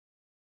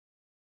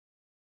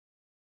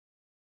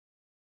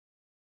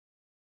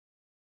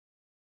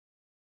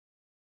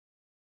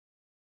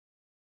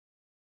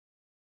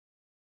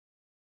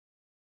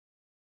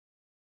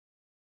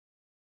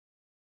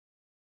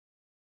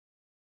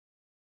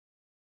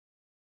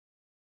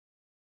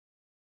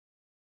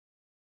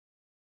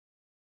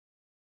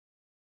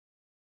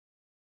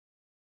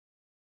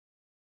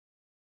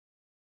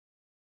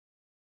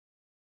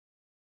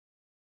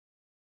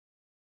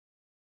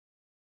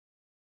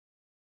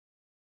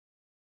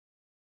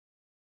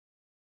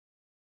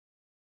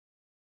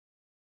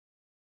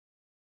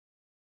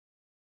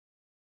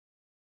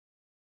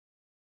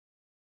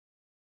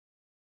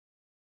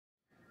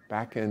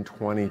Back in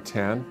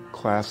 2010,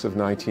 class of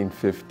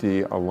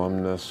 1950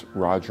 alumnus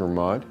Roger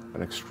Mudd,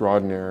 an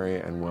extraordinary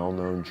and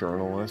well-known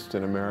journalist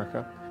in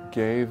America,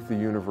 gave the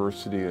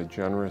university a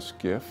generous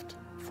gift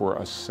for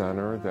a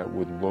center that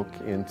would look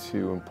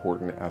into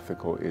important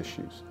ethical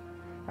issues.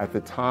 At the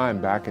time,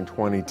 back in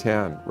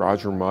 2010,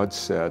 Roger Mudd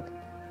said,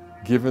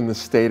 "Given the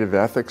state of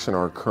ethics in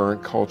our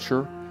current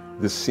culture,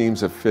 this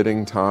seems a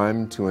fitting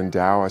time to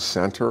endow a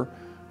center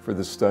for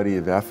the study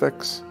of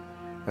ethics,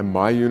 and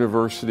my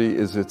university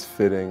is its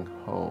fitting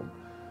home."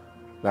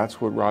 That's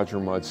what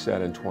Roger Mudd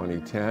said in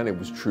 2010. It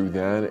was true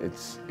then,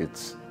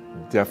 it's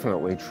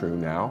definitely true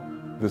now.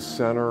 The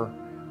center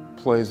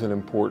plays an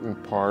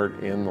important part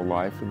in the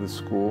life of the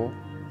school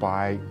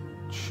by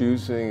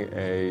choosing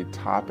a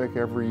topic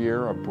every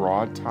year, a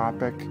broad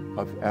topic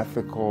of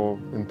ethical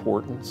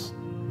importance.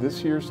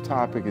 This year's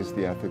topic is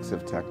the ethics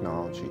of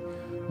technology.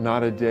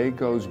 Not a day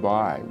goes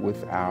by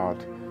without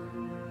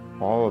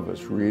all of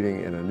us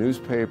reading in a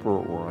newspaper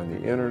or on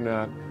the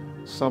internet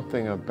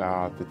something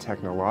about the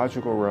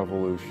technological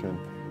revolution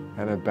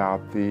and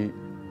about the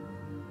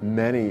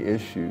many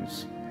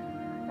issues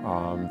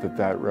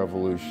that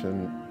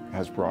revolution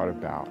has brought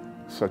about,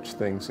 such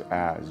things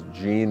as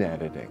gene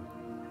editing,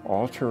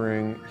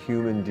 altering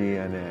human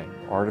DNA,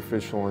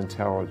 artificial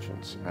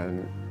intelligence,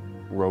 and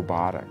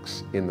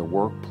robotics in the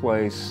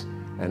workplace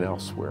and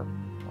elsewhere.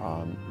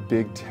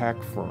 Big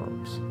tech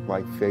firms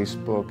like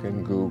Facebook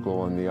and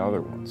Google and the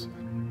other ones,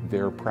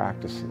 their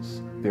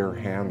practices, their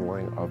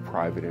handling of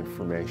private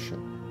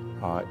information.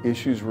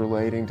 Issues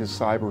relating to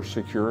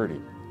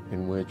cybersecurity,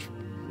 in which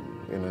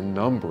in a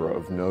number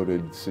of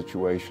noted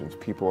situations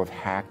people have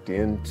hacked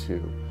into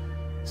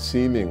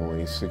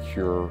seemingly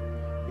secure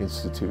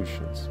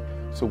institutions.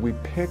 So we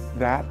picked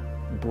that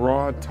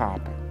broad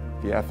topic,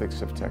 the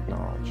ethics of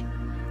technology,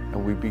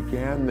 and we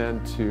began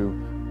then to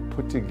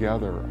put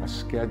together a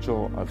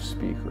schedule of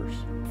speakers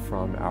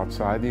from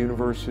outside the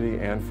university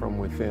and from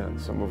within,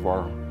 some of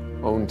our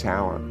own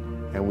talent.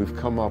 And we've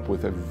come up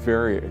with a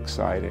very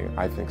exciting,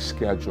 I think,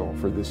 schedule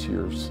for this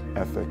year's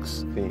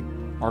ethics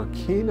theme. Our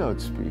keynote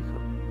speaker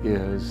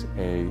is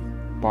a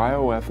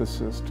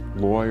bioethicist,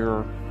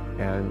 lawyer,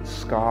 and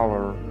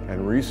scholar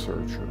and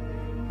researcher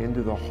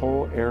into the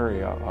whole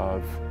area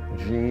of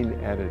gene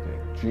editing,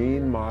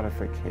 gene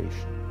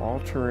modification,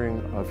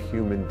 altering of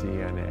human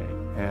DNA.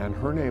 And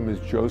her name is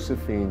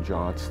Josephine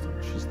Johnston.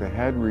 She's the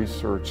head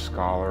research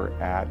scholar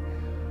at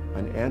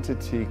an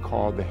entity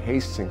called the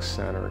Hastings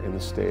Center in the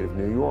state of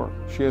New York.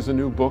 She has a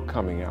new book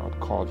coming out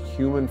called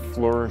Human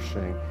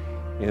Flourishing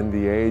in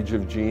the Age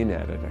of Gene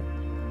Editing.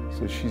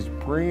 So she's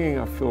bringing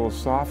a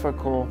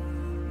philosophical,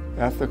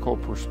 ethical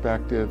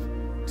perspective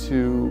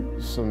to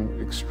some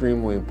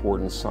extremely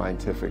important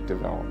scientific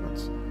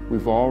developments.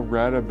 We've all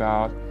read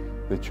about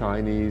the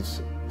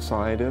Chinese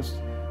scientist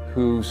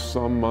who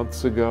some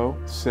months ago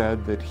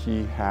said that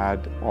he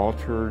had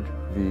altered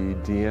the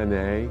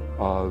DNA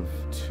of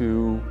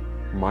 2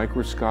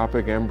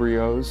 microscopic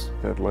embryos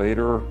that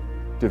later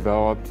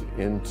developed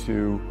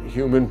into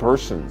human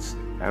persons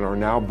and are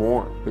now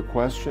born. The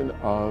question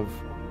of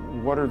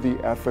what are the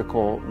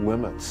ethical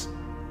limits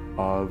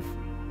of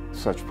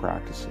such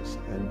practices?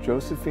 And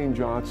Josephine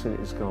Johnson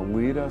is going to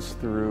lead us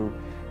through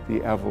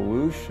the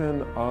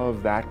evolution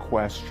of that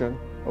question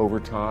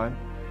over time.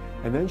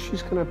 And then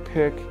she's going to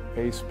pick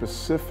a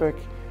specific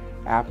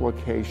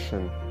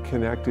application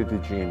connected to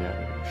gene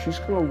editing. She's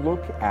going to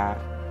look at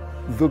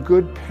the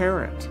good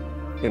parent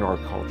in our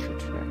culture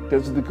today.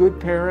 Does the good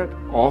parent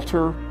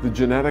alter the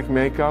genetic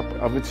makeup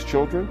of its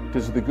children?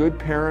 Does the good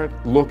parent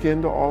look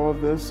into all of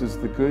this? Does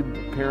the good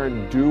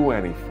parent do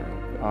anything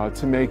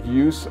to make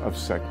use of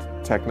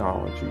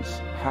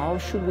technologies? How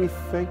should we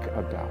think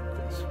about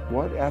this?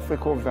 What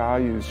ethical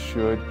values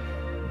should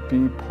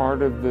be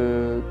part of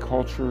the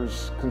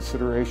culture's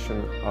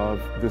consideration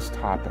of this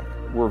topic?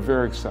 We're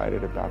very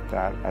excited about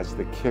that as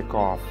the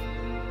kickoff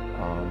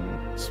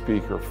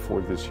speaker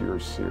for this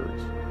year's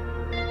series.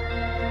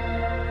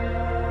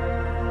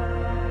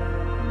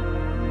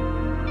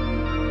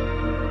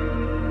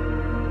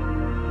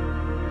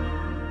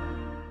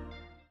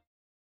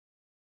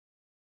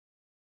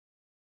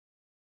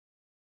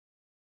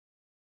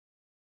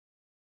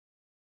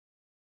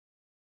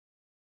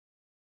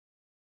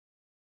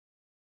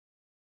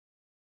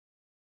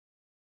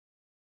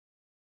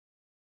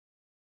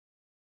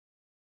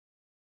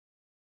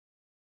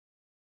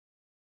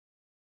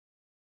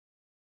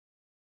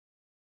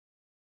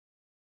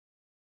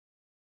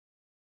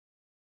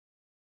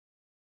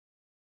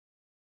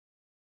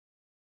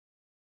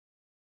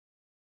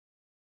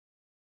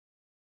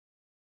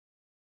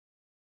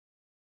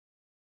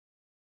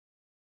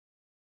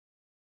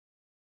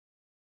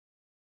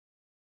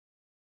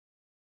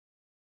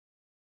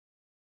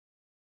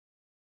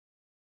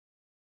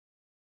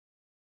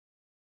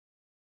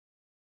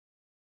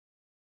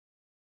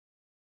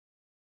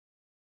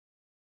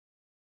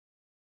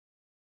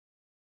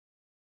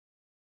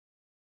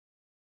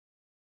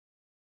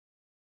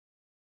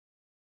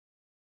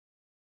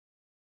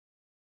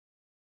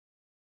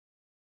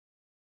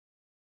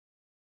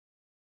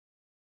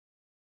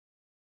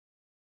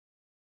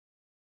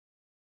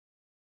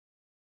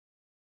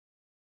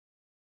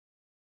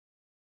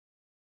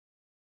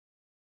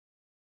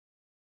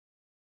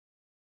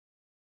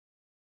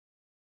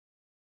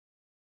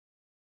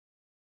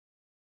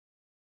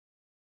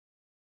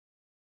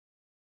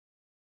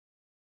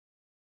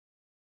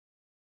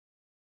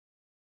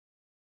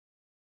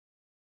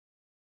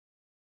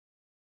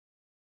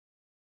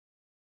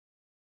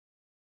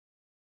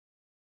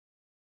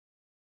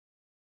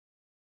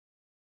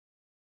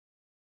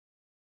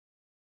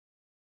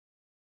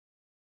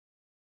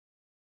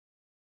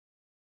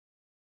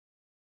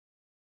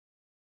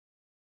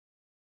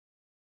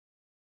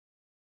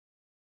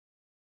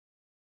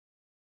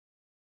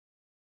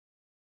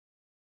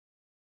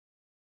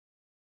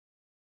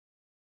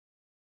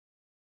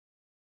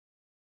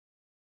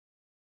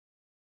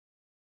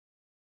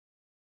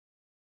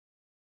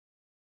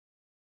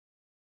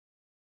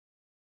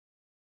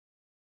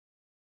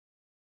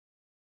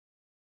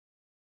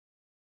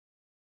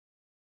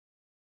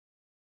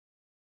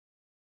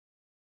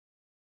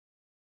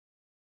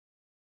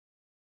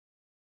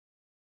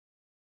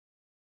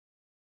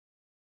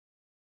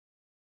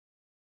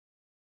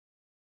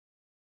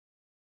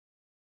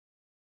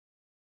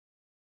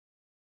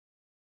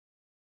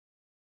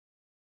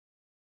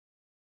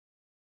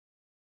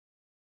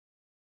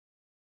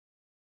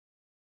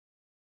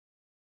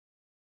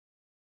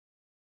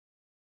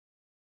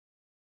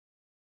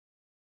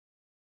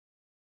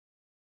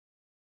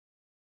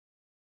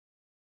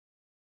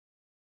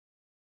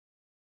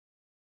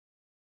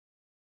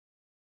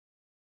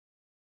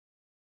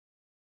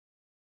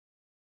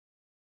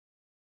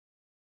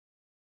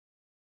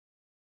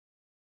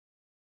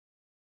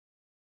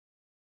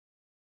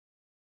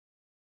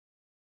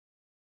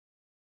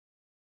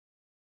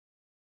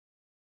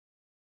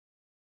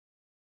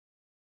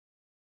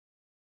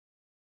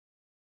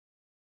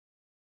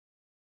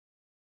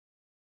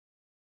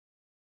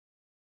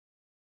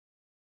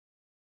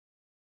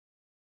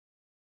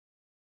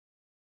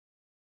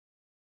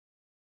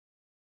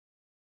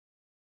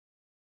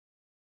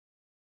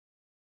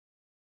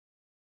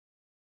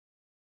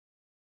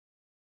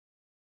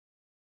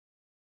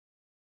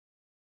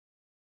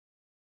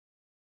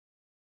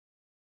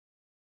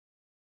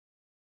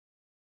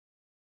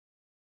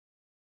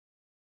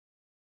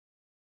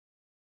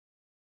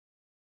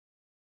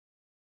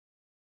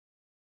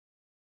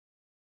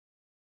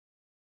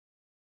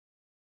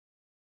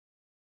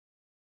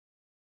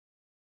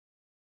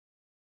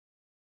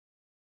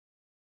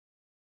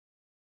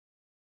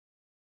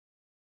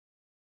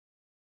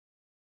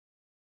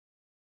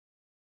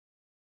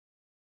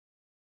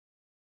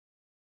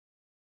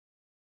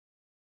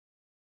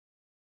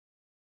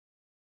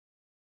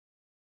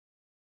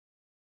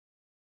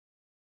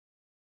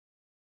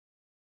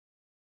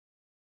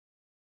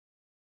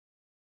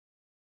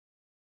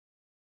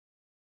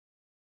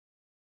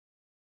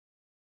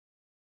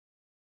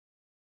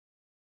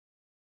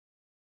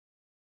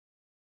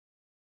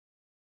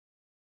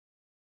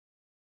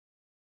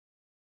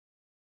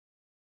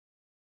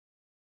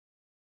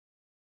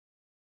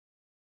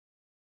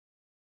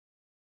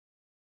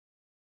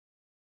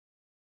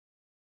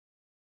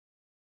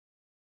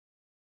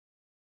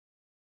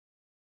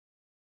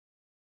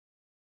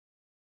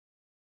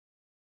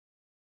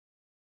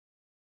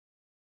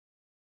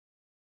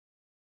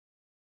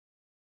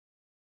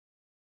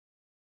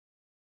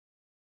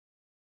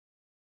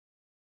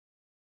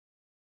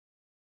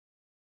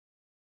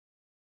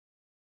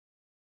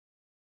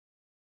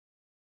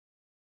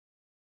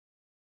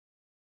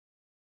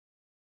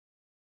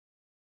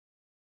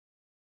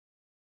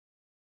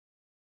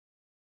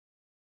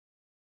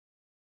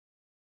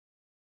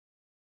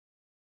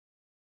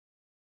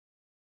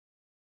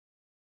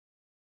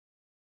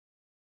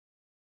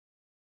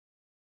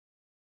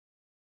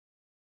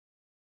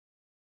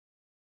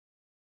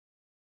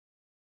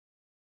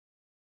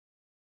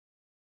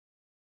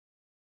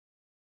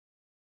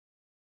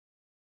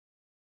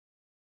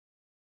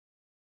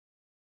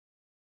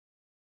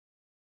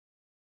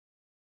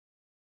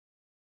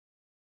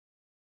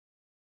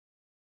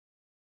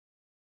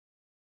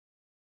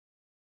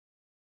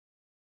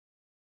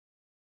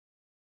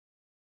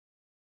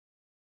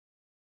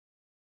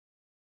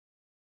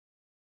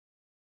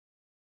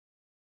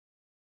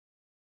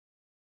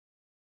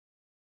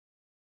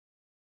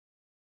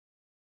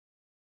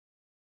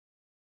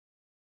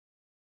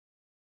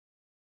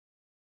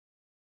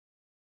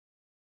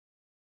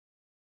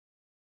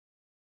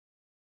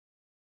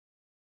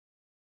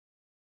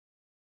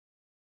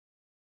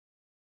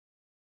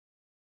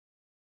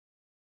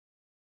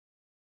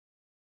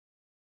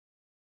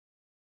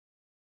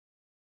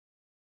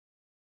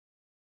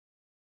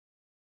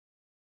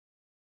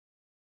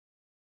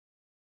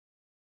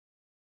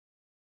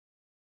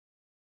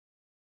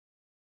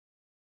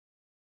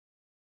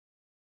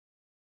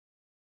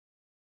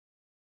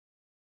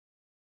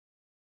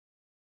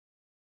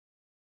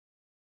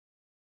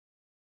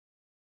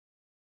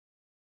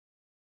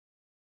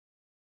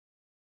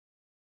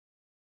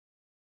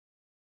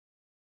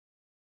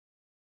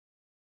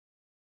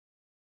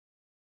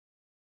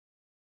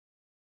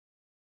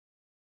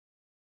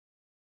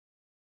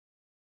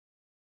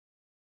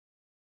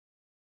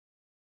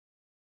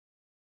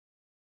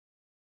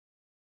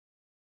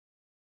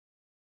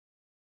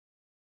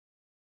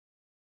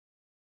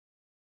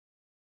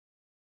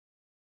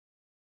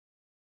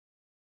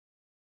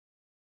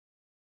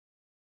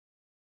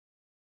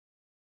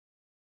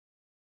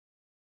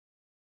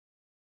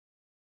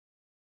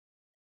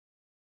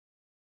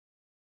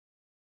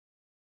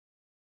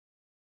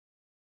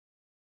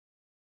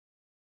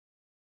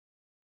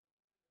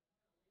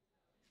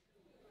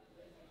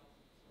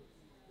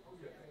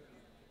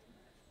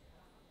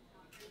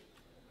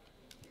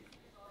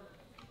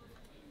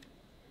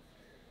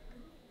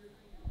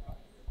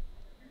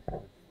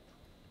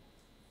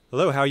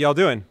 Hello, how y'all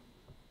doing?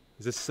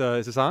 Is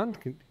this on?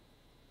 Can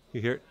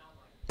you hear it?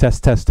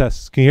 Test, test,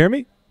 test. Can you hear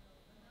me?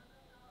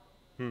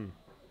 Let's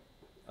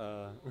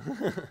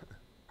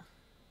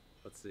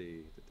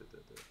see.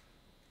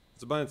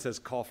 There's a button that says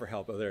call for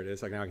help. Oh, there it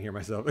is. Like now I can hear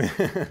myself.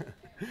 I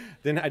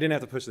didn't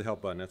have to push the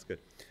help button. That's good.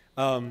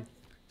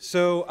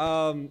 So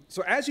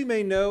as you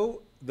may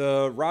know,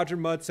 the Roger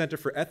Mudd Center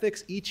for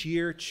Ethics each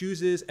year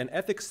chooses an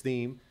ethics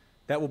theme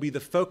that will be the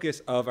focus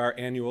of our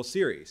annual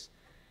series.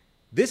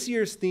 This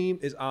year's theme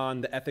is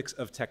on the ethics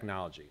of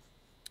technology.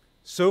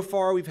 So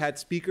far, we've had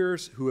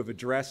speakers who have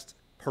addressed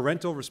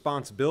parental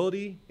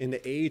responsibility in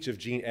the age of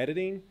gene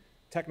editing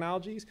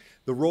technologies,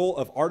 the role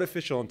of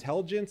artificial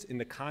intelligence in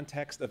the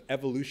context of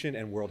evolution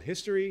and world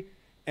history,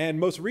 and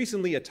most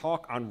recently, a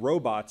talk on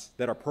robots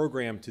that are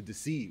programmed to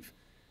deceive.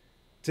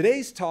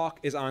 Today's talk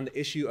is on the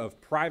issue of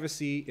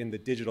privacy in the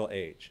digital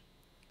age.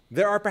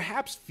 There are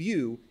perhaps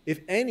few,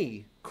 if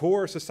any,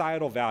 core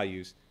societal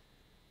values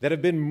that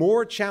have been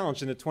more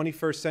challenged in the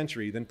 21st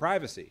century than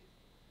privacy.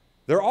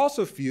 There are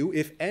also few,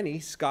 if any,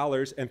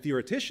 scholars and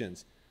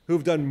theoreticians who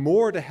have done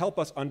more to help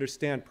us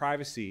understand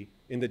privacy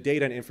in the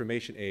data and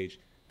information age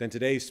than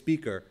today's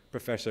speaker,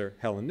 Professor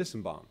Helen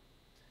Nissenbaum.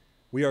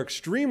 We are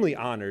extremely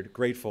honored,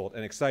 grateful,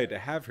 and excited to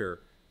have her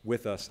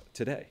with us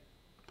today.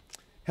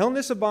 Helen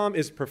Nissenbaum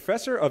is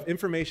Professor of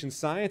Information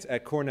Science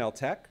at Cornell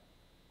Tech.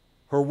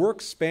 Her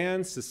work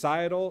spans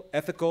societal,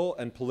 ethical,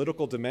 and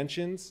political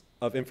dimensions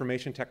of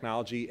information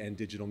technology and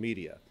digital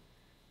media.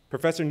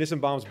 Professor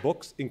Nissenbaum's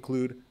books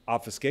include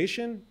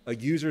Obfuscation, A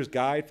User's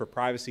Guide for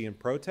Privacy and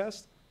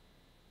Protest,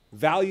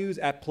 Values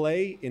at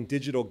Play in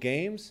Digital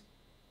Games,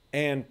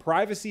 and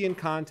Privacy in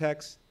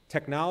Context,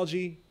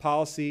 Technology,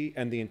 Policy,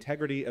 and the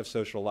Integrity of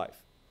Social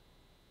Life.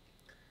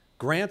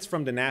 Grants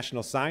from the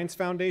National Science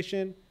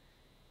Foundation,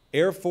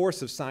 Air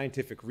Force Office of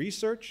Scientific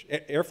Research,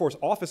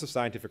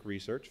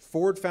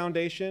 Ford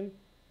Foundation,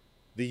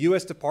 the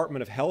U.S.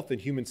 Department of Health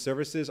and Human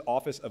Services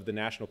Office of the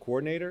National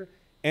Coordinator,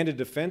 and the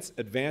Defense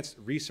Advanced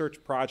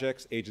Research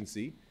Projects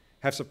Agency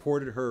have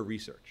supported her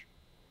research.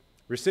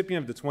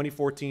 Recipient of the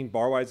 2014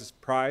 Barwise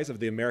Prize of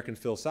the American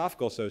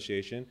Philosophical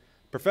Association,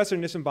 Professor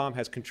Nissenbaum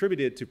has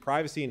contributed to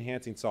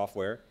privacy-enhancing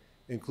software,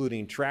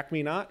 including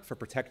TrackMeNot for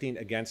protecting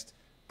against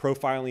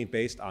profiling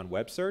based on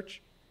web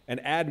search, and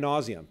Ad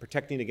Nauseam,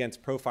 protecting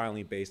against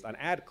profiling based on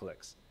ad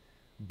clicks.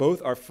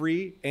 Both are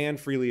free and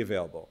freely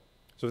available.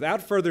 So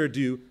without further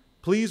ado,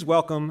 please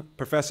welcome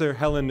Professor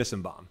Helen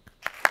Nissenbaum.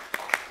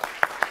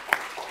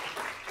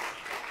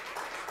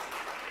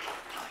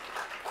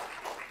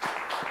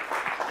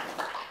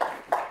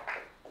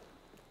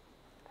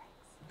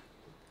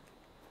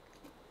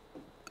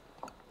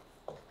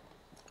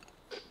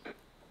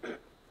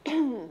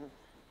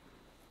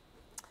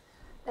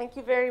 Thank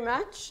you very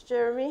much,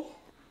 Jeremy.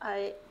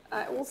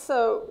 I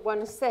also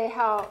want to say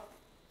how,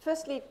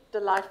 firstly,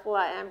 delightful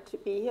I am to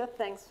be here.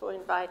 Thanks for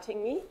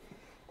inviting me.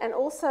 And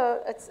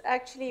also, it's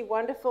actually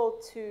wonderful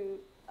to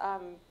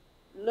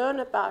learn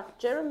about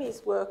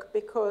Jeremy's work,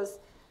 because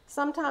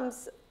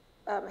sometimes,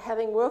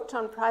 having worked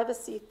on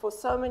privacy for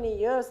so many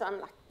years,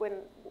 I'm like, when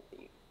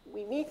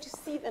we need to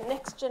see the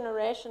next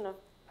generation of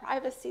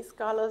privacy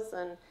scholars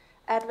and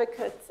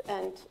advocates,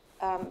 and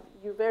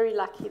you're very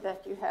lucky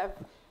that you have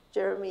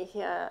Jeremy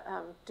here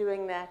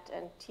doing that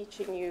and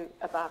teaching you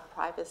about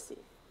privacy.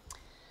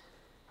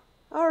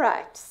 All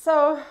right,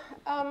 so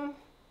I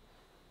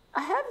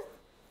have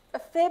a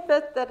fair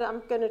bit that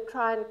I'm going to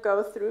try and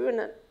go through, and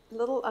a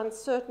little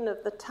uncertain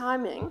of the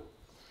timing.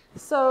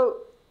 So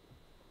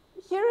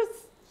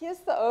here's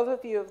the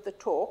overview of the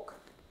talk.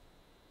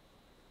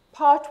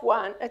 Part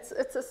one, it's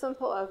a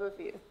simple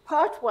overview.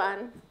 Part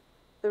one,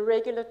 the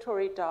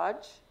regulatory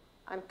dodge.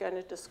 I'm going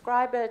to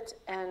describe it,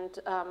 and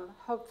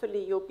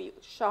hopefully you'll be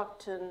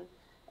shocked and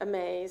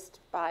amazed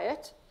by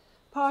it.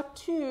 Part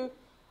two,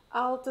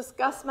 I'll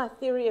discuss my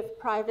theory of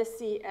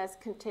privacy as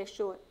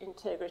contextual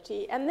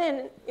integrity. And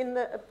then in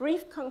a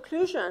brief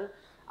conclusion,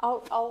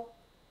 I'll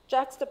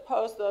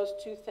juxtapose those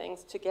two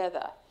things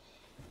together.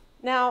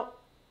 Now,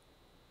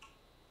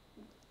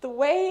 the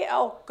way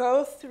I'll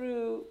go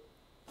through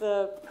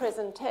the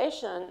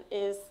presentation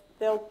is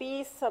there'll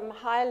be some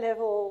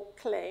high-level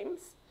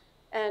claims,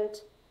 and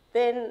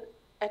then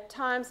at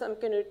times I'm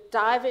going to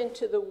dive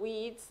into the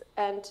weeds,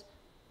 and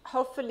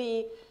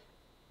hopefully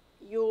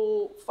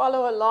you'll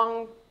follow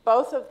along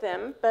both of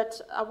them.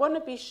 But I want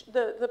to be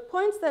the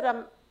points that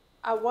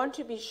I want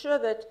to be sure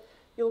that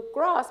you'll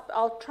grasp.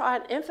 I'll try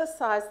and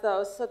emphasize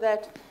those so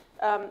that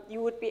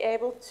you would be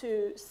able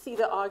to see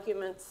the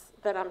arguments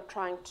that I'm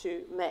trying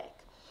to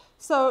make.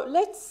 So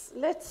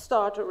let's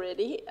start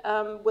already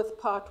with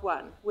part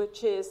one,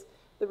 which is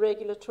the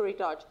regulatory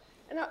dodge.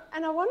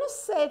 And I want to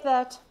say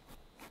that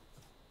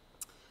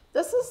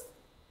this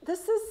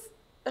is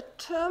a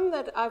term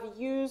that I've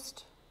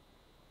used.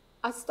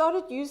 I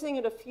started using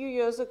it a few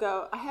years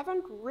ago. I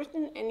haven't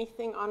written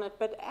anything on it,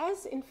 but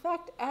in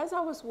fact, as I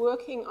was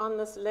working on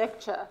this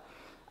lecture,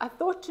 I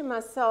thought to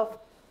myself,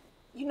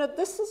 you know,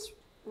 this is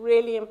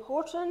really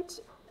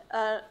important.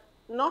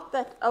 Not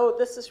that, oh,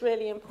 this is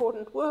really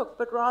important work,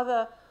 but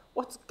rather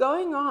what's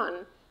going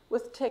on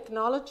with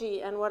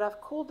technology and what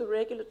I've called the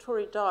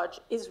regulatory dodge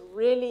is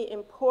really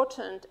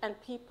important, and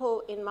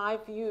people, in my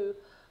view,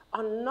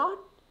 are not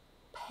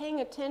paying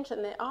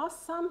attention. There are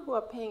some who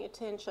are paying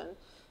attention.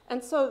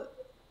 And so,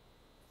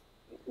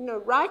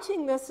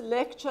 writing this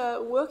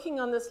lecture, working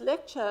on this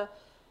lecture,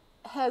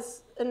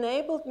 has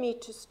enabled me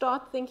to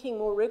start thinking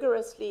more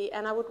rigorously,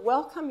 and I would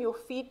welcome your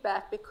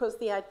feedback because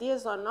the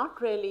ideas are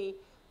not really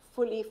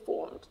fully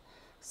formed.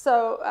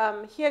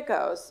 So here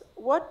goes.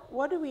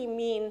 What do we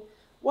mean?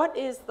 What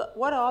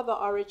are the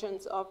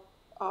origins of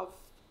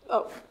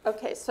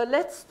okay, so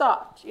let's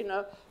start.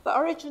 The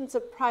origins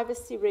of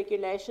privacy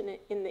regulation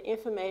in the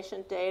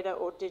information, data,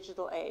 or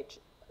digital age.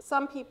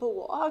 Some people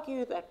will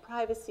argue that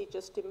privacy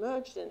just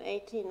emerged in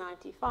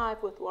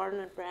 1895 with Warren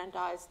and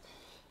Brandeis'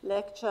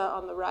 lecture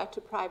on the right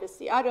to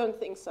privacy. I don't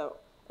think so.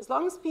 As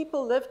long as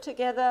people live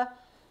together,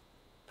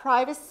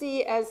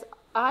 privacy, as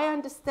I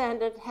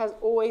understand it, has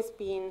always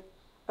been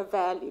a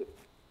value.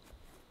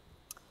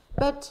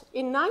 But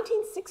in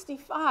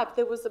 1965,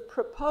 there was a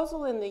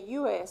proposal in the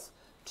US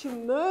to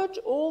merge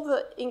all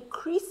the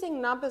increasing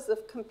numbers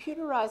of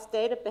computerized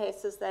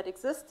databases that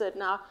existed.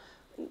 Now,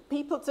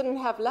 people didn't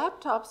have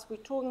laptops. We're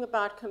talking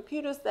about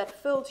computers that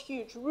filled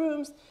huge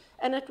rooms,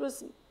 and it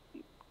was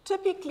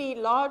typically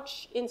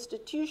large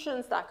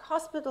institutions like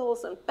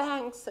hospitals and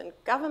banks and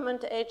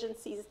government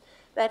agencies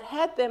that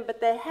had them,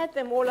 but they had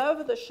them all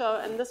over the show,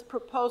 and this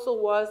proposal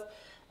was,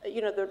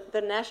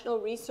 the National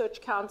Research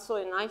Council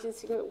in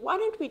 1960, why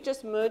don't we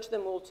just merge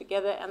them all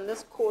together? And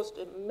this caused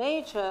a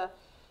major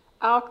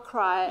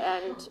outcry,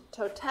 and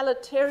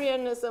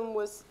totalitarianism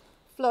was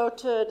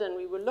floated, and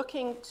we were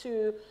looking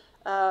to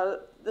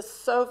the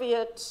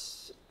Soviet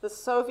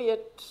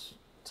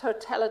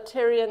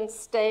totalitarian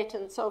state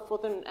and so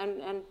forth, and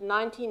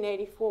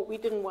 1984, we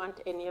didn't want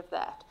any of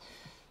that.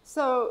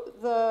 So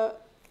the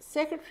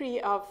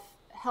Secretary of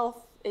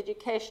Health,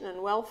 Education,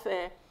 and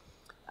Welfare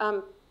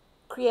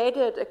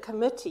created a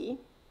committee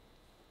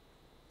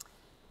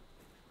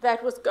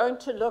that was going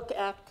to look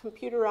at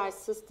computerized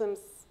systems,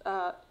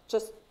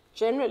 just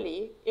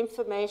generally,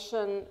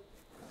 information.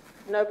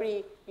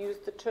 Nobody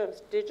used the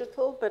terms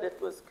digital, but it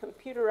was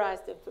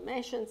computerized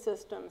information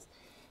systems.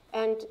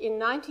 And in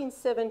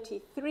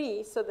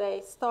 1973, so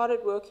they started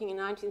working in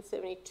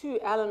 1972,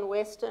 Alan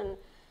Weston,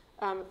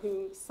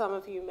 whom some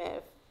of you may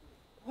have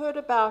heard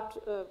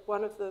about,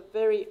 one of the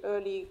very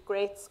early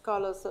great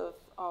scholars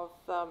of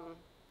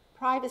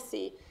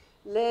privacy,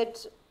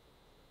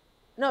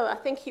 I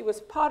think he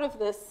was part of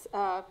this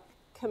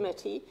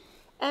committee,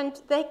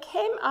 and they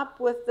came up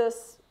with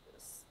this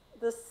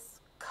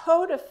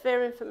Code of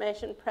Fair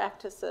Information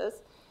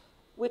Practices,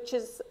 which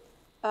is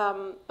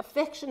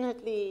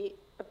affectionately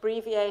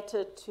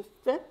abbreviated to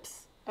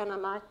FIPS, and I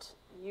might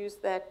use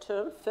that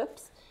term,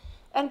 FIPS.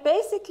 And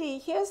basically,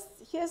 here's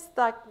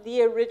like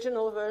the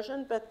original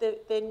version, but there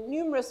are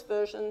numerous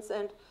versions.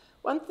 And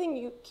one thing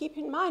you keep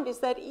in mind is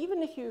that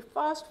even if you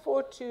fast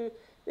forward to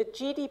the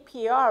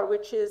GDPR,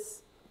 which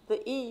is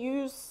the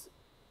EU's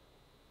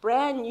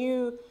brand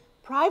new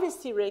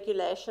privacy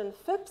regulation,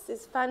 FIPS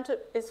is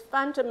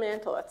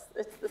fundamental.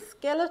 It's the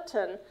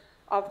skeleton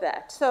of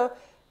that. So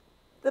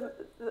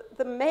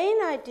the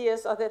main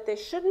ideas are that there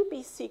shouldn't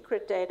be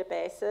secret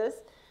databases.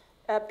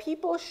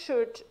 People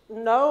should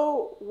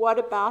know what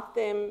about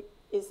them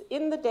is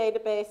in the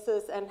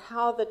databases and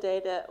how the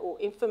data or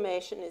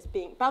information is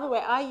being. By the way,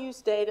 I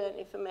use data and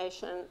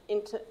information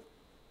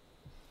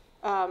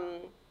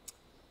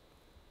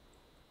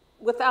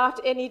without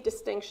any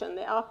distinction.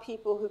 There are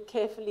people who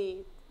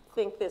carefully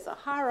think there's a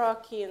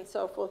hierarchy and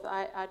so forth.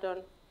 I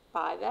don't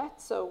buy that,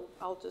 so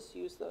I'll just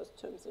use those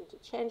terms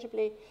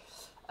interchangeably.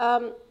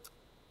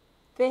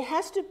 There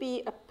has to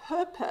be a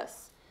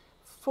purpose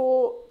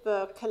for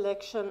the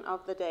collection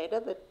of the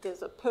data, that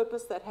there's a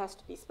purpose that has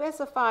to be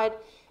specified,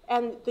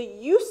 and the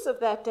use of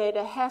that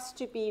data has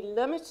to be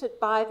limited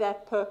by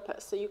that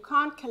purpose. So you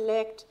can't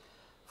collect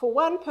for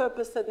one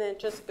purpose and then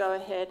just go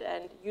ahead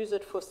and use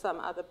it for some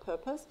other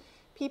purpose.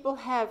 People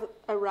have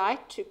a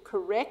right to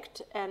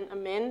correct and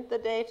amend the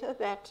data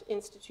that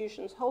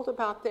institutions hold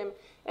about them,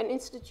 and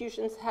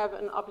institutions have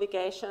an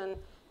obligation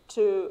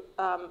to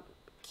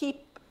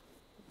keep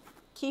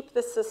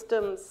the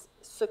systems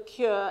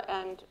secure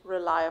and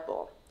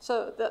reliable.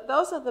 So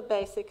those are the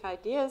basic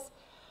ideas.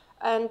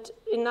 And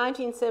in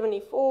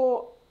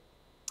 1974,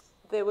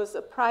 there was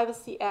a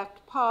Privacy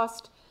Act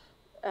passed.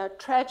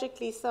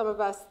 Tragically, some of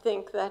us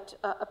think that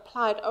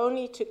applied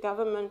only to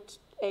government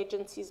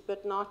agencies,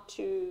 but not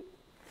to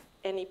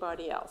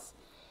anybody else.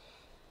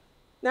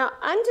 Now,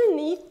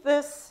 underneath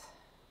this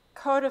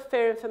Code of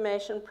Fair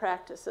Information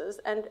Practices,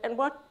 and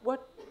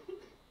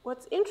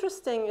what's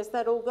interesting is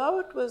that although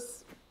it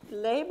was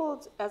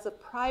labeled as a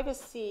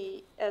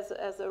privacy, as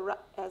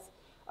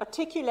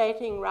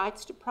articulating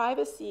rights to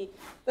privacy,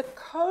 the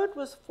code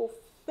was for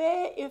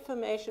fair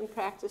information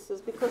practices,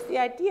 because the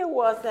idea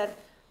was that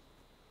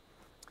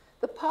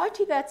the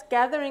party that's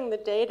gathering the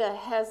data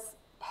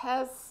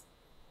has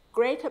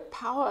greater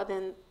power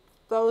than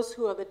those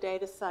who are the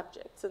data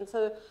subjects. And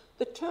so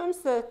the terms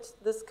that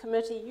this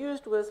committee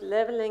used was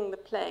leveling the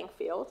playing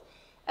field.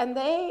 And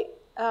they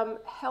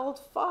held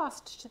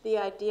fast to the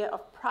idea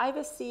of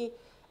privacy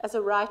as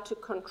a right to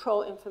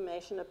control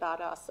information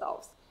about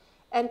ourselves.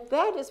 And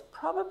that is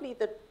probably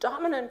the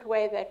dominant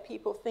way that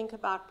people think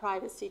about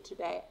privacy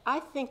today. I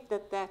think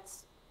that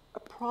that's a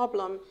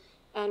problem,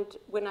 and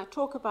when I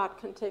talk about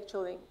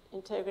contextual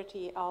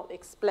integrity, I'll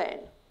explain.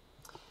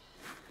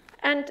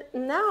 And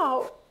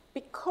now,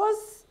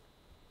 because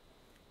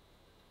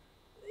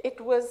it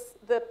was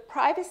the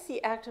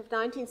Privacy Act of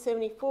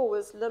 1974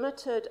 was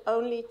limited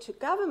only to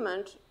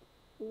government,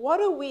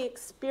 what are we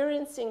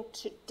experiencing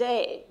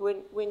today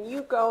when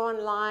you go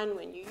online,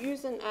 when you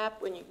use an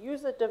app, when you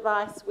use a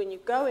device, when you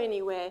go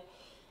anywhere,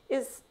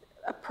 is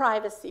a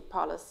privacy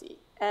policy.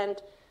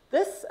 And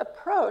this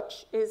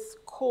approach is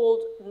called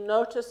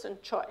notice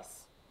and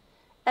choice.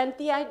 And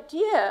the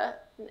idea,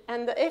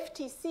 and the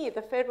FTC,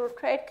 the Federal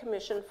Trade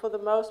Commission, for the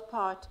most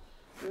part,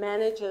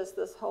 manages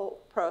this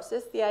whole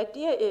process. The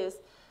idea is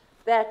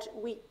that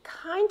we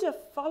kind of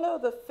follow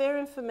the fair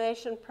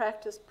information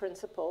practice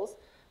principles.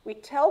 We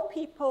tell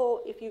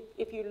people,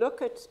 if you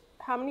look at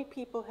how many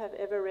people have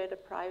ever read a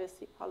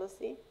privacy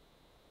policy,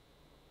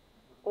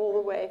 all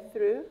the way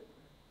through,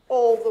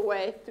 all the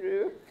way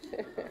through.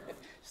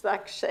 She's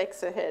like shakes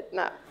her head.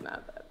 No,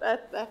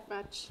 that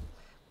much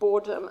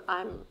boredom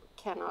I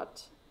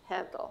cannot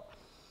handle.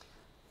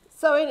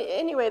 So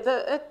anyway,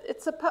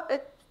 it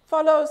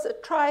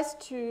tries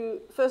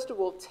to, first of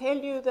all, tell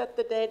you that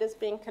the data is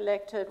being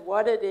collected,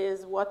 what it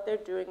is, what they're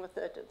doing with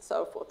it, and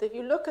so forth. If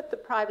you look at the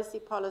privacy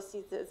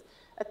policies,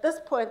 at this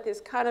point, there's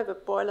kind of a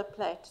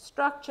boilerplate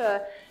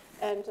structure,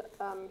 and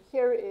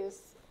here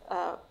is,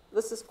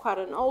 this is quite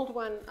an old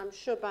one. I'm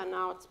sure by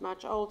now it's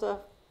much older,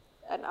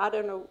 and I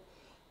don't know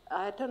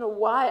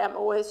why I'm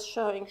always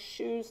showing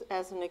shoes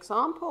as an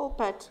example,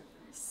 but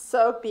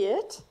so be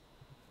it.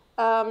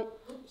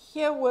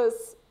 Here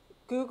was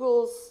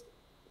Google's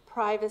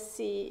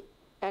privacy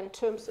and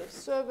terms of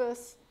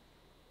service,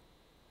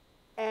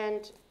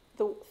 and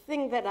the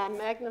thing that I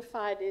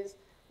magnified is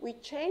we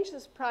change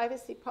this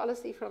privacy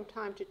policy from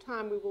time to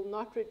time. We will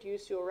not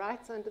reduce your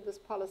rights under this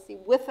policy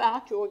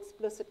without your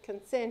explicit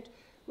consent.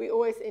 We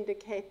always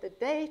indicate the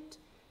date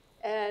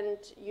and,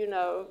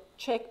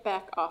 check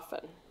back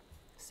often.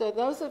 So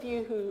those of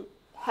you who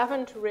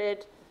haven't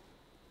read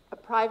a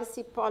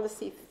privacy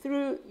policy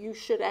through, you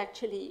should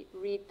actually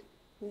read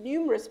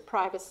numerous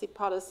privacy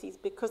policies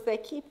because they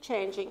keep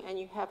changing and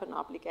you have an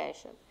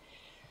obligation.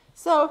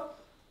 So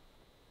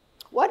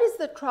what is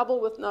the trouble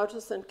with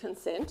notice and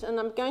consent? And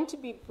I'm going to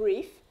be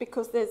brief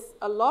because there's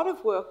a lot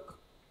of work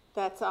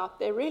that's out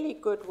there, really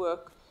good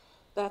work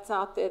that's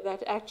out there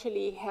that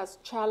actually has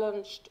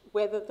challenged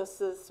whether this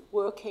is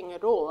working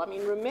at all. I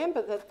mean,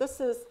 remember that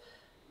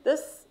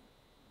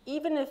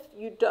even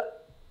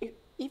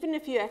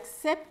if you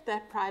accept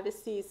that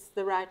privacy is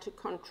the right to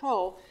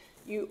control,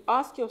 you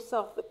ask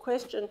yourself the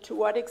question, to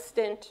what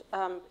extent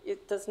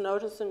does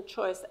notice and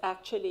choice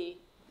actually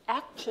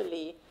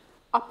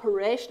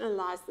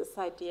operationalize this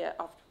idea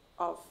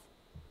of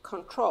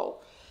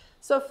control?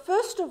 So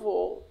first of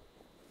all,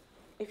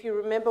 if you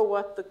remember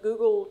what the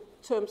Google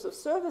terms of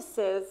service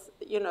says,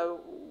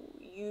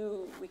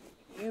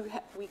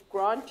 we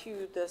grant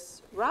you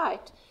this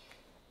right.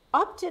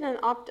 Opt-in and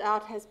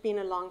opt-out has been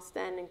a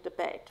long-standing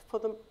debate. For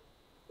the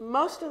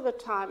most of the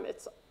time,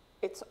 it's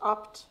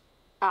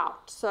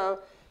opt-out. So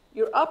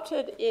you're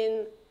opted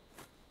in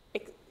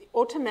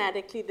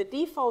automatically. The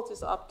default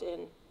is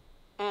opt-in.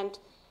 And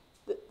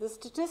the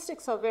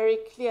statistics are very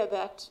clear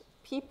that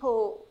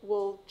people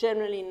will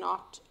generally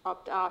not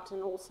opt out,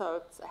 and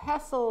also it's a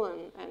hassle,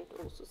 and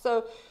also.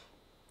 So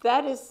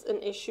that is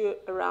an issue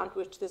around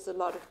which there's a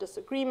lot of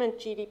disagreement.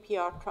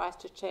 GDPR tries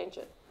to change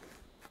it.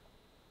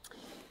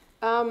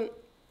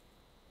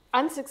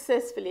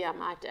 Unsuccessfully, I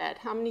might add.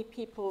 How many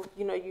people,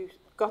 you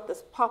got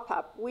this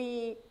pop-up.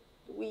 We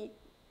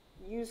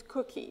use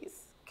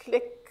cookies.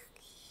 Click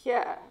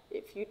here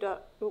if you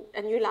don't,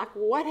 and you're like,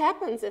 what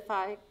happens if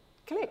I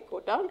click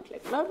or don't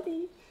click?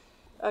 Nobody.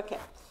 Okay.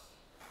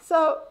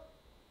 So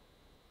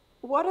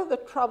what are the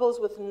troubles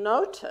with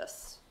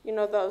notice?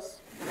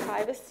 Those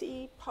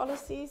privacy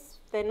policies,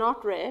 they're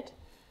not read.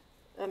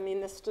 I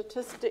mean, the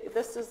statistic,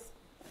 this is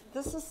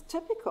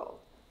typical.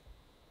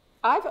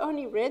 I've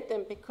only read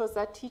them because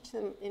I teach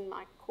them in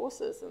my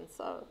courses, and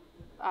so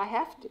I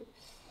have to.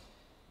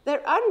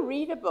 They're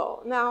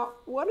unreadable. Now,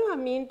 what do I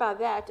mean by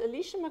that?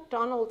 Alicia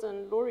McDonald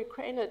and Laurie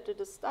Craner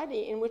did a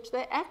study in which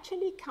they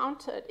actually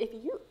counted, if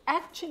you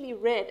actually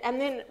read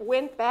and then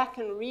went back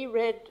and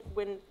reread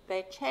when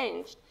they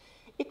changed,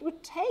 it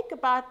would take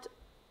about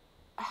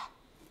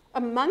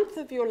a month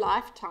of your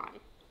lifetime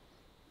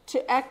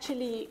to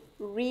actually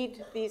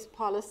read these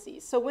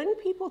policies. So when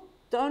people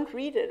don't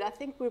read it, I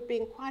think we're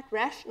being quite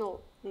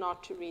rational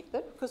not to read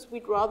it because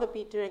we'd rather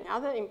be doing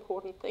other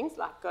important things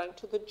like going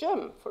to the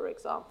gym, for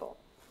example.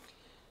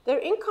 They're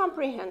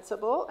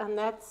incomprehensible, and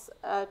that's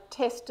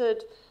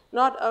tested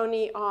not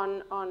only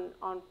on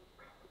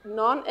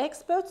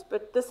non-experts,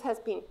 but this has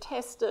been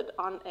tested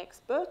on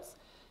experts.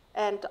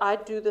 And I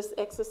do this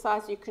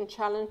exercise. You can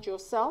challenge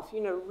yourself,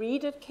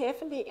 read it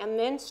carefully, and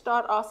then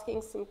start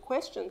asking some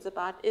questions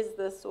about, is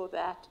this or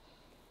that,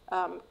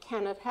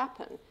 can it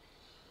happen?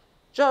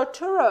 Joe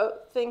Turo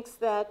thinks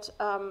that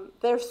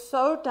they're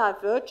so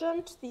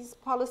divergent, these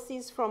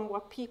policies, from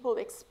what people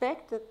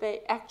expect, that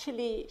they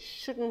actually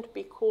shouldn't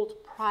be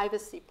called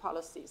privacy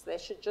policies. They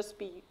should just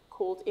be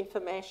called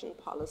information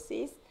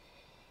policies.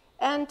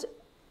 And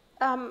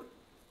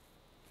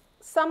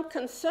some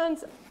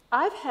concerns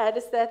I've had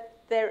is that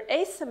they're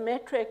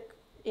asymmetric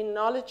in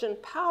knowledge and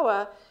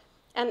power,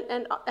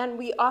 and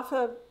we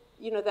offer,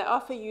 they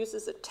offer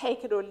users a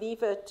take it or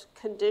leave it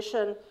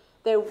condition.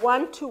 They're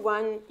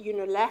one-to-one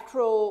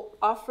unilateral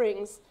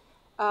offerings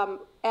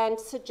and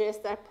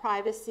suggest that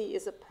privacy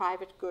is a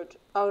private good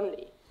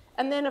only.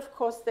 And then, of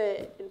course,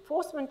 the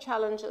enforcement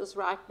challenges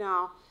right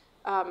now.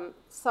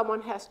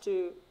 Someone has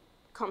to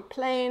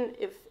complain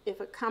if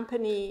a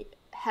company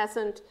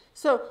hasn't.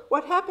 So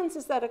what happens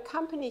is that a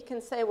company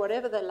can say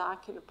whatever they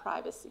like in a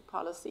privacy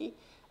policy,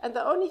 and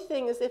the only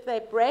thing is if they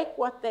break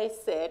what they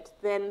said,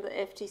 then the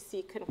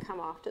FTC can come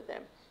after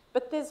them.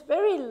 But there's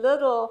very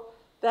little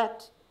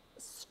that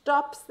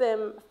stops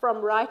them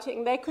from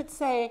writing. They could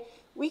say,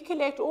 we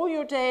collect all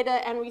your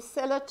data and we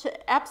sell it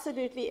to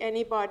absolutely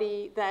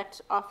anybody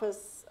that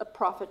offers a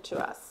profit to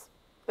us.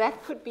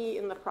 That could be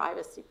in the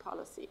privacy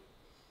policy.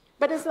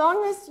 But as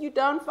long as you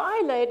don't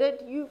violate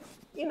it, you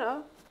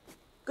know,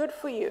 good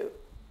for you.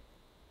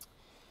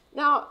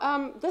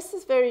 Now, this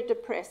is very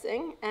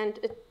depressing, and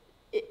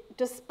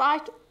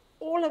despite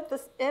all of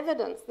this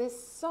evidence, there's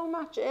so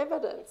much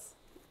evidence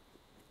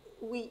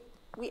we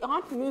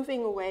aren't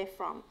moving away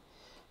from.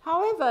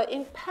 However,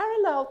 in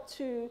parallel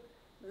to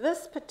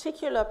this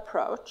particular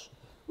approach,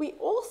 we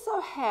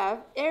also have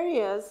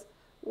areas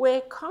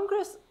where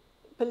Congress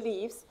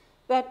believes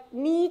that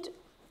need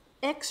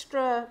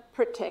extra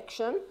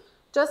protection,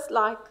 just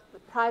like the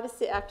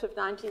Privacy Act of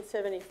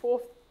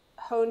 1974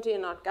 honed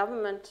in on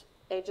government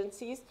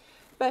agencies.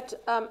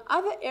 But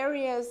other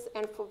areas,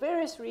 and for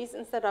various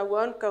reasons that I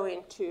won't go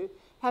into,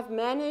 have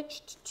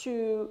managed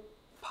to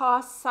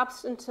pass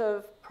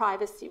substantive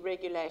privacy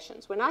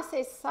regulations. When I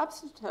say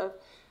substantive,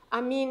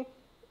 I mean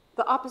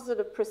the opposite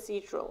of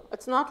procedural.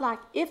 It's not like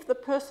if the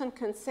person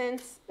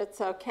consents,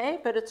 it's okay,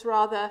 but it's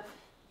rather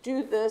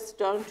do this,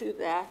 don't do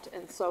that,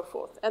 and so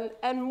forth.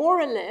 And more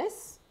or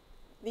less,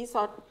 these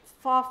are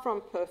far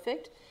from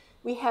perfect.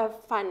 We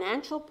have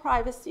financial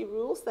privacy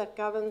rules that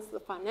governs the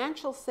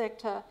financial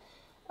sector.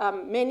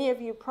 Many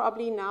of you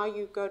probably now,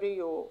 you go to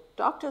your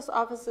doctor's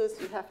offices,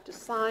 you have to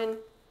sign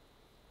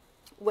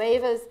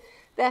waivers.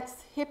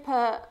 That's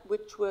HIPAA,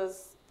 which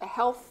was a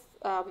health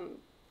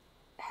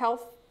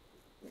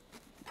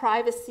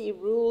privacy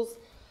rules,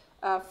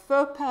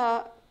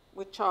 FERPA,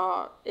 which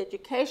are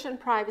education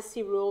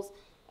privacy rules,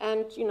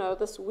 and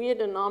this weird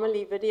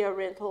anomaly video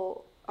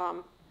rental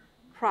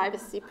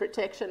privacy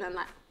protection. And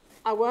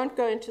I won't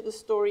go into the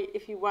story.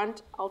 If you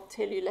want, I'll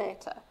tell you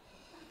later.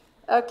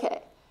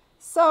 Okay,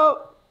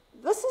 so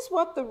this is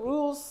what the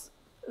rules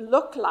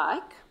look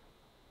like.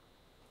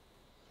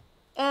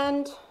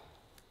 And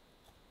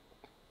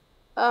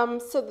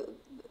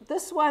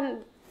this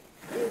one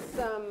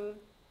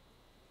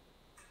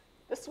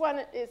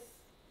is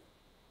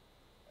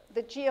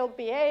the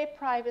GLBA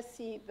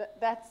privacy.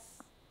 That's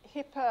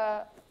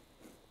HIPAA,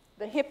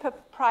 the HIPAA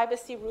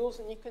privacy rules,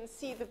 and you can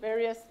see the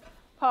various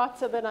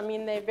parts of it. I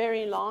mean, they're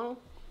very long.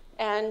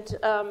 And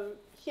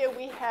here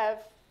we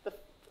have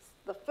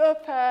the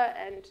FERPA,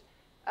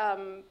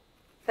 and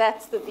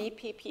that's the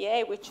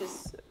VPPA, which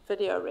is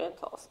video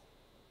rentals.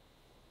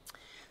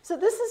 So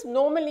this is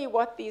normally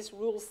what these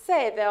rules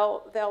say.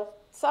 They'll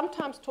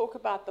sometimes talk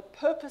about the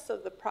purpose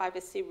of the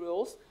privacy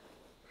rules,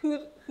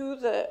 who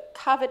the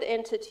covered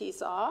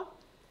entities are,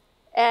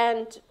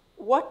 and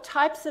what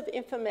types of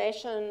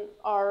information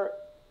are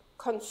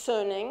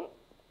concerning,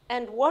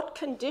 and what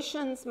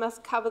conditions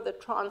must cover the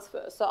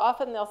transfer. So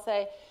often they'll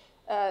say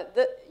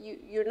that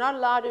you're not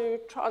allowed to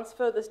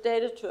transfer this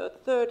data to a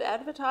third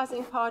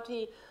advertising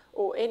party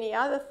or any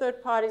other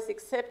third parties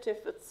except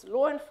if it's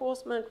law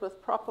enforcement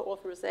with proper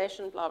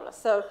authorization, blah, blah.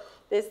 So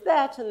there's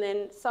that, and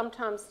then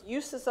sometimes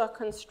uses are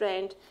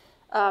constrained,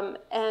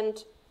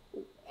 and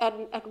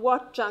at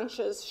what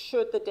junctures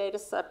should the data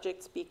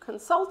subjects be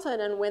consulted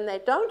and when they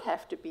don't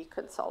have to be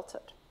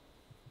consulted.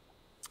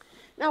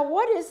 Now,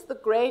 what is the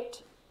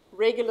great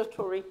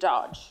regulatory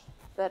dodge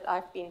that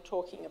I've been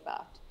talking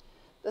about?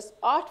 This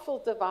artful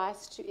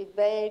device to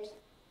evade,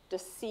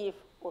 deceive,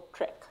 or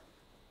trick.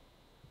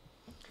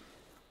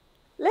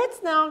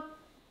 Let's now,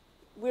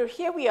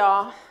 here we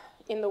are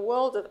in the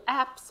world of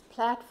apps,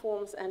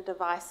 platforms, and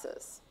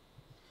devices.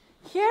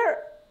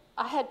 Here,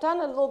 I had done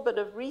a little bit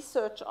of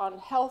research on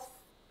health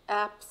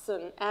apps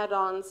and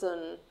add-ons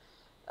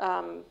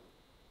and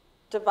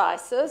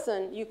devices,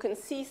 and you can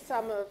see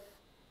some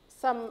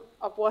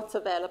of what's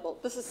available.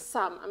 This is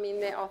some. I mean,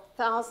 there are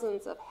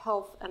thousands of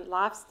health and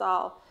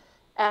lifestyle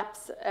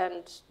apps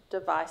and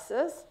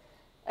devices,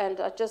 and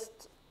I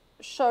just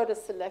showed a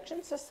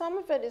selection. So some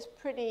of it is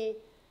pretty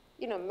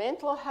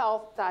mental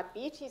health,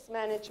 diabetes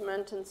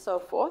management, and so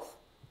forth.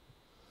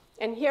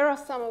 And here are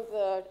some of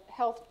the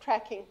health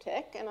tracking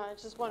tech, and I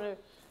just want to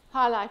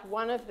highlight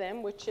one of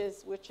them, which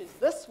is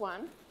this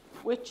one,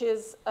 which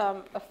is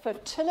a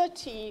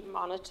fertility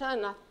monitor,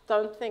 and I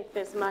don't think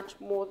there's much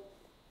more,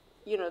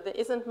 there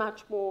isn't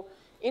much more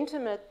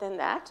intimate than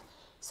that.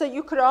 So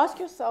you could ask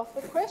yourself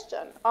the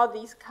question, are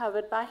these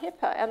covered by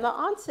HIPAA? And the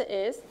answer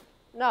is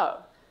no.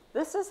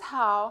 This is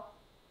how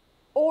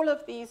all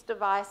of these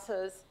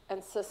devices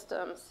and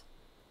systems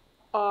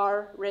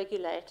are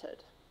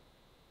regulated.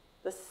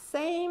 The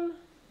same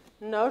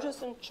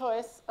notice and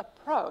choice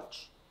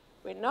approach,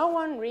 where no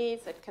one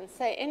reads, it can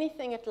say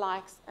anything it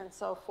likes, and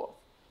so forth.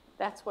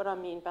 That's what I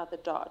mean by the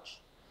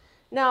dodge.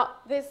 Now,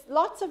 there's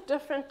lots of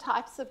different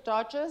types of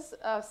dodges.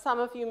 Some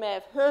of you may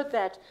have heard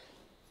that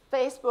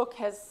Facebook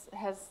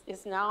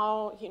is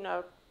now,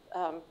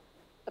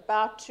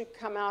 about to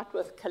come out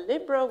with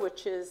Calibra,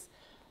 which is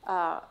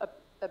a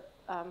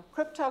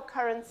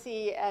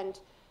cryptocurrency, and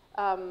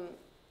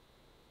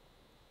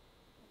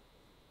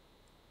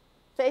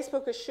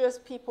Facebook assures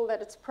people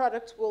that its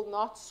products will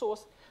not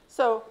source.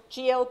 So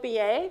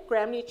GLBA,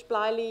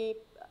 Gramm-Leach-Bliley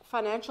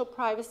financial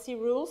privacy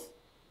rules,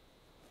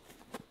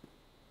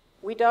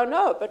 we don't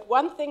know. But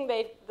one thing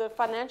the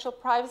financial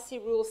privacy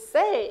rules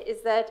say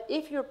is that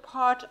if you're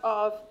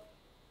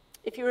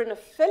an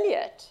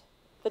affiliate,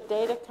 the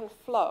data can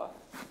flow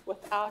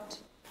without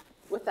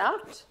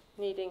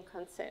needing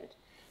consent.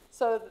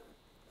 So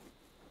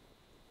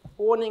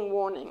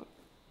warning.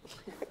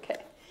 Okay.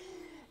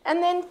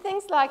 And then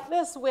things like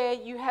this, where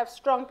you have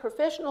strong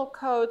professional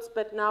codes,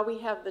 but now we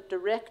have the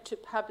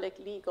direct-to-public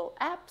legal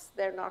apps.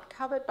 They're not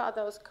covered by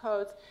those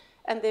codes,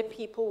 and there are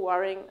people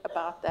worrying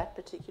about that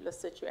particular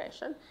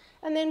situation.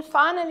 And then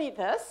finally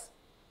this.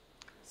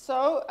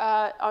 So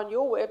on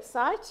your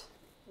website,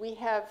 we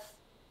have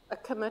a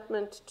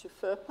commitment to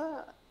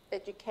FERPA,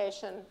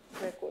 Education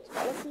Records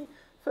Policy.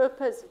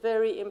 FERPA is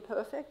very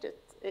imperfect.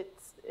 It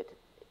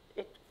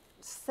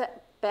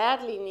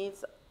badly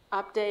needs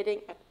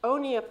updating. It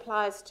only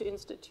applies to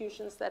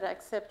institutions that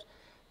accept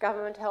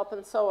government help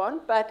and so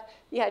on. But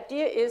the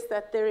idea is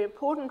that there are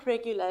important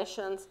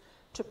regulations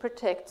to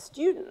protect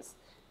students.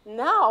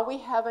 Now we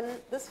have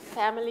this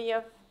family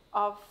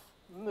of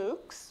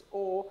MOOCs,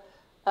 or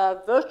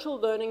virtual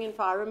learning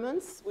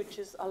environments, which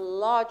is a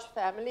large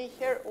family.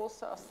 Here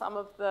also are some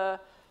of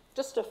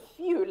just a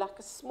few, like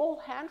a small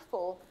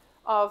handful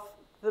of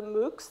the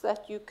MOOCs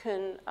that you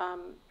can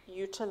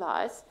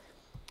utilize.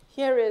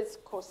 Here is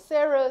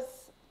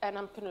Coursera's, and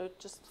I'm going to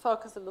just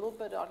focus a little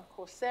bit on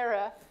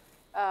Coursera.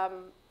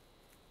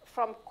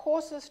 From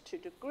courses to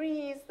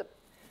degrees, the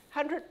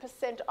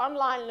 100%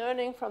 online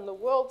learning from the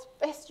world's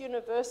best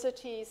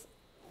universities,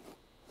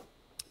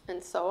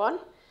 and so on.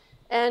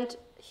 And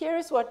here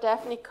is what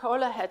Daphne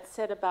Kohler had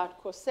said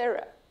about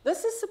Coursera.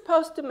 This is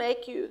supposed to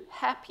make you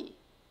happy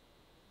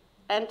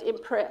and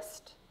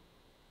impressed.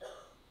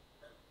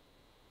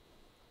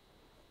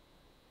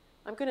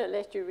 I'm going to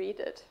let you read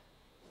it.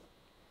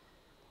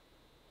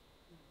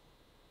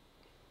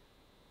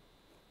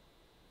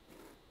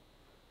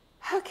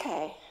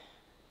 Okay.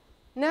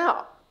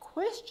 Now,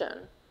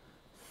 question,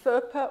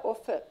 FERPA or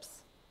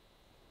FIPS?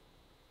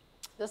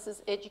 This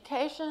is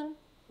education,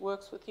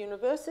 works with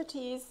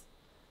universities,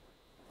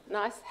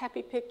 nice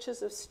happy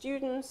pictures of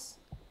students.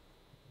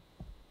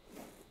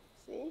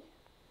 See?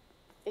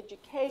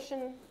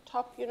 Education,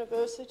 top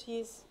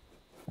universities.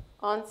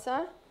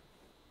 Answer,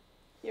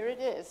 here it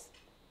is.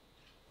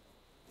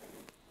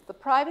 The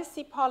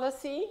privacy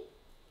policy,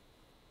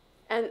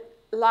 and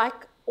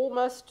like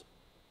almost,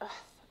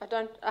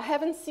 I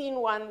haven't seen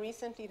one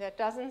recently that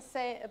doesn't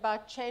say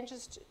about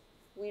changes.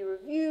 We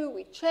review,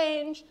 we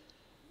change,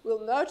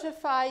 we'll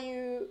notify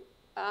you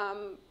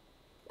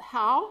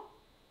how.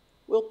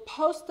 We'll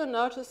post the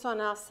notice on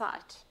our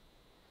site.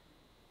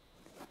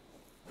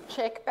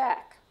 Check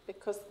back,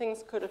 because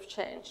things could have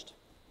changed.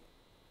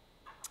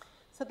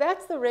 So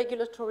that's the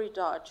regulatory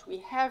dodge. We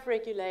have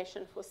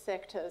regulation for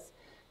sectors,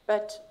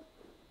 but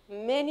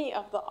many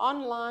of the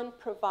online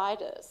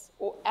providers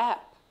or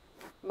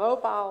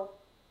mobile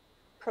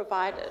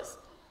providers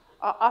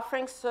are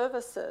offering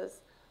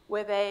services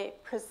where they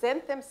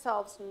present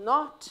themselves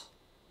not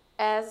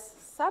as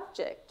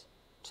subject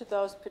to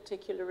those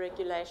particular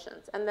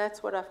regulations, and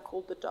that's what I've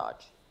called the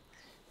dodge.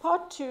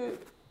 Part 2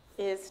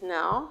 is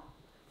now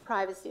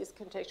privacy is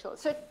contextual.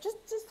 So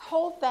just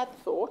hold that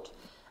thought,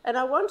 and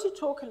I want to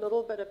talk a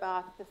little bit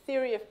about the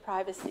theory of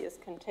privacy as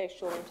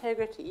contextual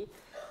integrity,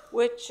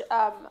 which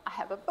I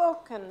have a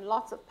book and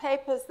lots of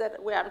papers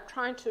where I'm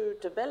trying to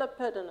develop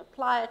it and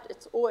apply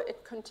it.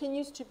 It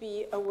continues to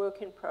be a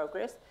work in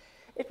progress.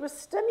 It was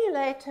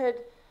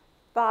stimulated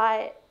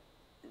by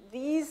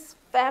these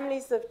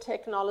families of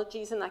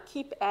technologies, and I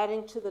keep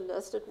adding to the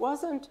list. It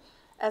wasn't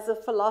as a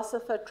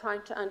philosopher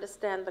trying to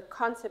understand the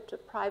concept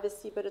of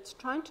privacy, but it's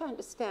trying to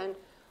understand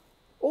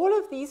all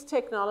of these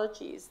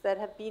technologies that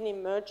have been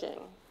emerging,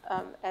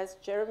 as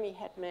Jeremy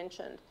had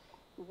mentioned,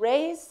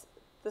 raise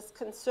this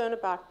concern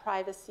about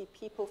privacy.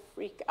 People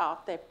freak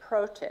out, they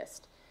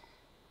protest.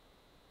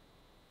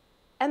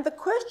 And the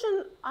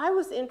question I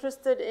was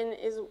interested in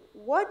is,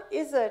 what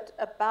is it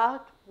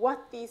about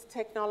what these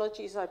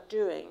technologies are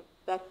doing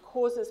that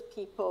causes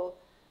people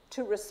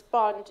to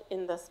respond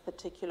in this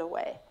particular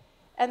way?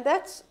 And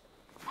that's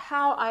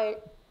how I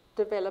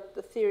developed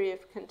the theory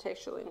of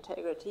contextual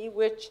integrity,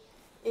 which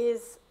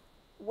is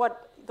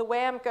the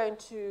way I'm going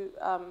to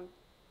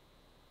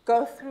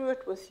go through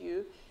it with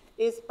you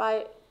is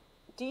by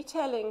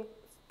detailing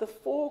the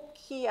 4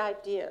 key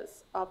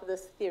ideas of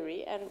this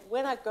theory. And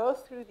when I go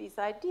through these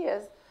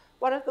ideas,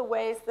 one of the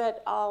ways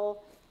that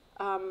I'll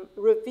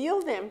reveal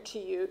them to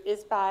you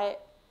is by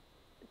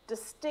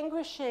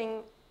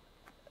distinguishing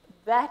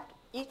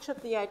each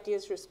of the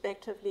ideas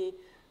respectively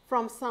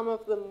from some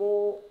of the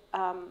more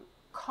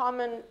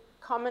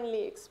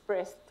commonly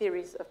expressed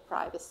theories of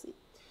privacy.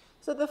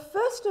 So the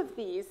first of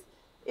these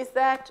is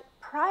that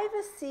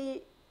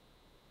privacy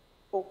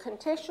or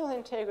contextual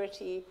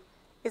integrity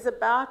is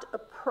about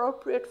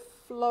appropriate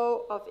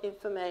flow of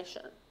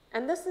information.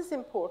 And this is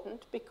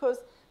important because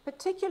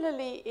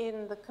particularly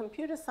in the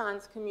computer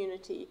science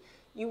community,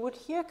 you would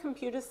hear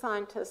computer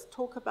scientists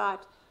talk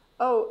about,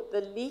 oh,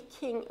 the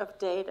leaking of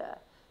data.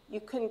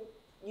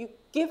 You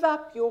give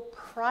up your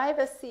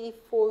privacy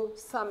for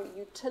some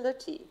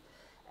utility.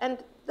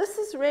 And this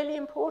is really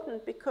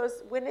important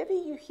because whenever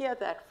you hear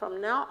that from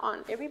now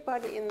on,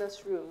 everybody in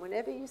this room,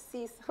 whenever you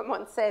see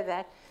someone say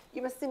that,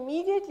 you must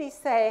immediately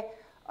say,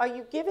 are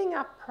you giving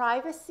up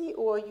privacy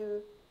or are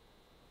you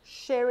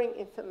sharing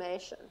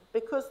information?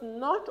 Because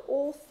not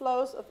all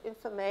flows of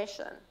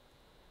information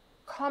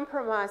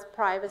compromise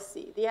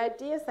privacy. The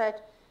idea is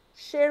that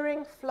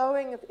sharing,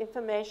 flowing of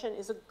information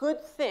is a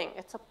good thing.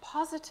 It's a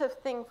positive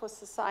thing for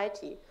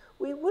society.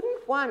 We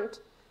wouldn't want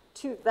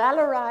to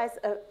valorize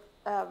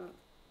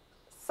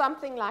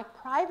something like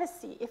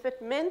privacy if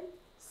it meant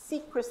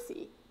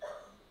secrecy.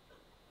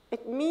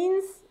 It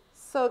means,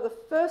 so the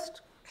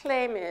first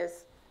claim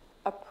is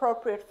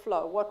appropriate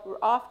flow. What we're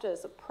after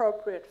is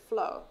appropriate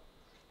flow,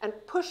 and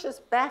pushes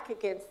back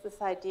against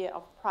this idea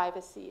of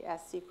privacy as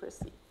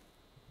secrecy.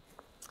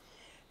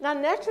 Now,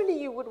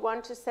 naturally, you would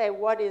want to say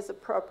what is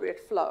appropriate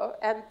flow,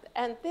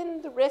 and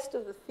then the rest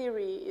of the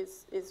theory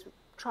is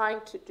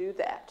trying to do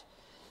that.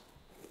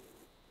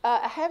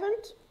 I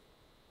haven't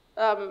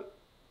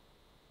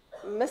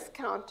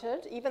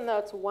miscounted, even though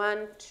it's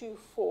 1, 2,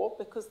 4,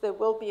 because there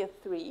will be a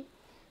 3,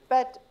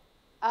 but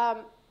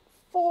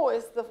 4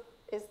 is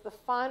the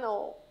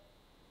final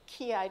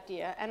key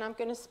idea, and I'm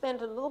going to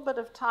spend a little bit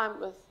of time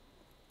with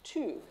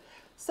 2.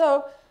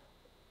 So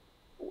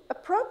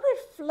appropriate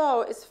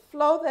flow is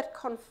flow that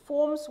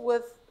conforms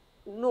with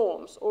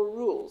norms or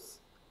rules.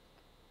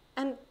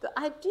 And the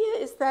idea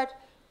is that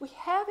we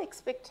have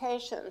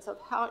expectations of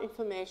how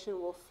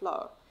information will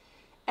flow.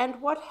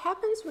 And what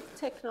happens with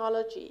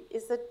technology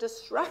is it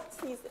disrupts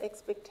these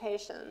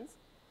expectations.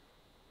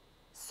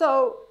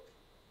 So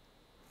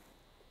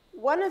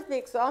one of the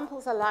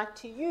examples I like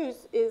to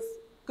use is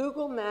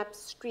Google Maps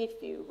Street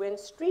View. When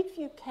Street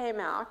View came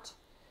out,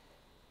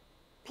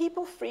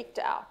 people freaked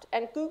out.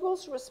 And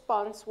Google's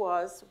response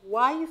was,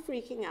 why are you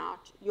freaking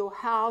out? Your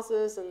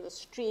houses and the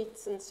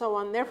streets and so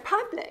on, they're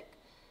public.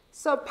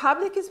 So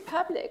public is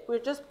public. We're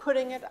just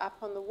putting it up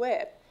on the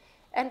web.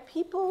 And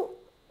people,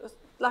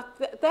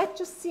 that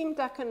just seemed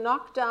like a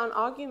knockdown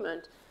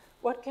argument.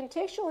 What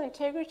contextual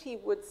integrity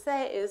would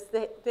say is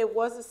that there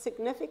was a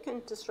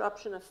significant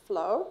disruption of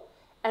flow,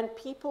 and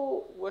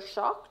people were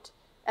shocked,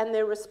 and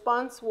their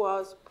response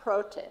was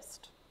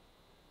protest.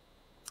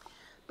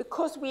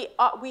 Because we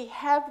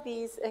have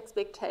these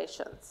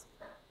expectations.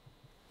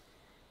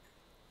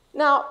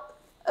 Now,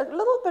 a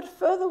little bit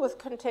further with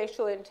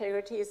contextual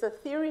integrity is a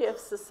theory of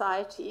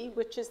society,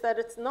 which is that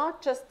it's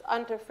not just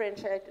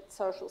undifferentiated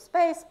social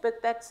space,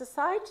 but that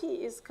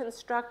society is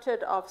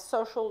constructed of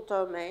social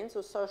domains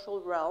or social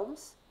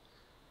realms.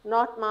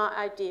 Not my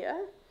idea.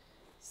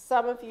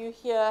 Some of you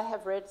here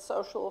have read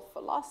social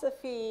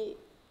philosophy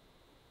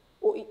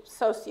or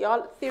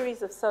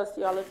theories of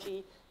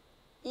sociology.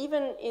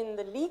 Even in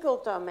the legal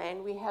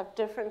domain, we have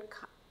different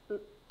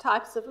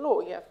types of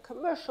law. You have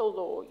commercial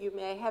law, you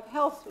may have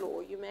health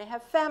law, you may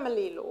have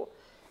family law.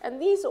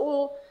 And these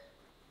all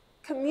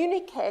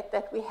communicate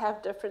that we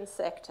have different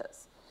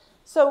sectors.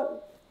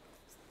 So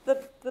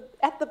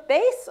at the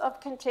base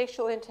of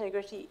contextual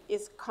integrity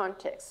is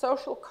context,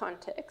 social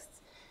contexts.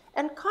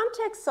 And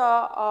contexts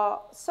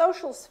are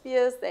social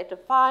spheres. They're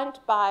defined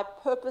by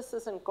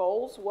purposes and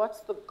goals.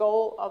 What's the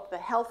goal of the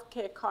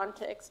healthcare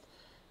context?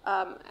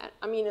 I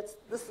mean,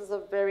 this is a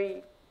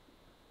very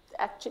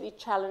actually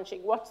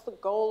challenging. What's the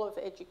goal of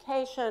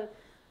education,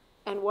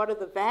 and what are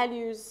the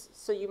values?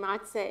 So you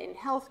might say in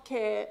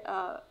healthcare,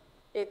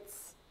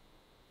 it's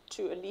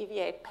to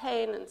alleviate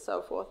pain and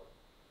so forth.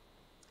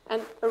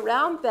 And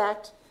around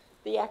that,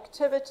 the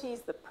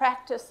activities, the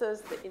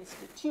practices, the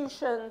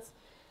institutions,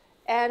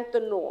 and the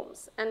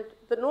norms. And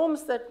the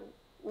norms that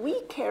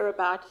we care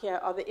about here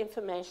are the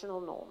informational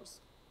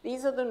norms.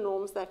 These are the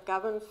norms that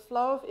govern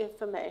flow of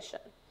information.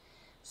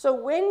 So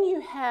when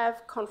you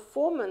have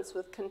conformance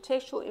with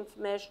contextual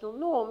informational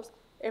norms,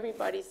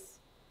 everybody's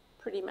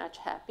pretty much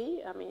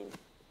happy. I mean,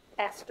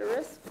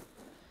 asterisk.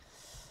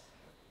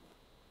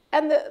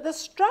 And the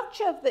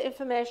structure of the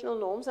informational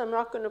norms, I'm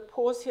not going to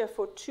pause here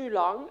for too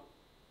long,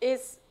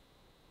 is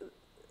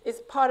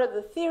part of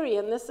the theory,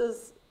 and this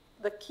is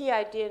the key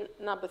idea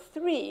number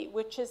 3,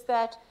 which is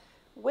that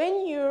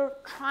when you're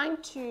trying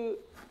to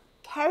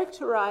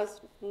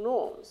characterize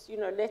norms, you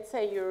know, let's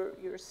say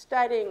you're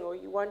studying or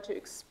you want to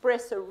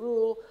express a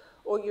rule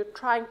or you're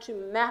trying to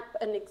map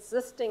an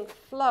existing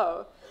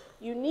flow,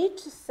 you need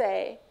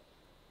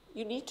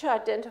to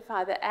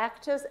identify the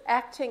actors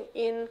acting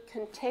in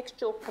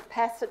contextual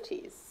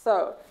capacities.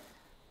 So,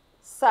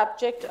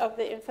 subject of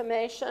the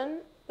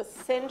information, the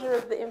sender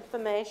of the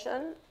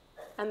information,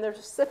 and the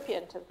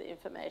recipient of the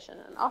information.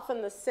 And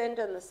often the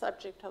sender and the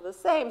subject are the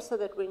same, so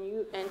that when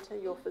you enter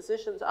your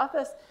physician's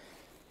office,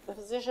 the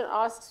physician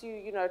asks you,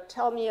 you know,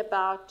 tell me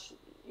about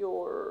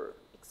your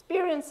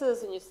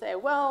experiences, and you say,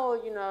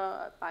 well, you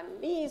know, my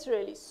knee's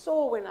really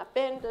sore when I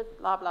bend it,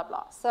 blah, blah,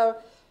 blah. So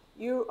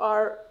you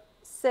are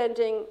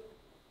sending,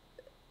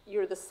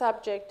 you're the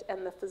subject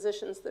and the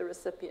physician's the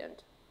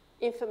recipient.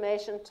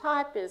 Information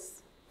type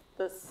is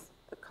the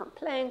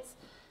complaints,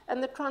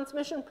 and the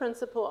transmission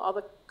principle are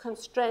the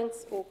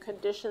constraints or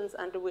conditions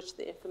under which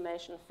the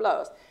information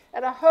flows.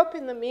 And I hope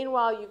in the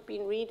meanwhile you've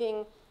been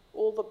reading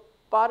all the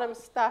bottom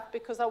stuff,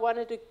 because I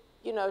wanted to,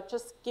 you know,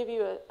 just give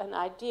you an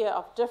idea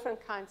of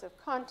different kinds of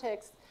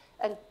contexts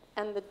and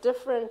the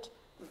different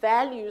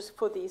values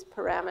for these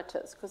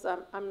parameters, because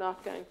I'm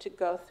not going to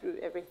go through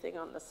everything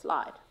on the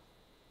slide.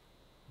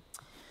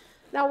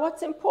 Now,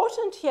 what's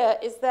important here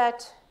is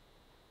that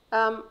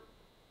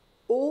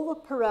all the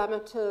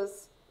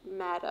parameters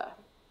matter.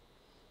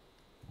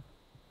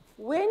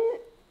 When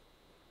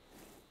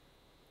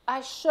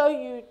I show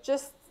you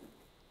just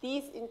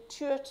these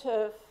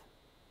intuitive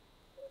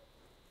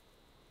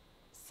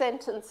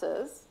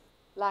sentences,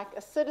 like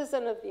a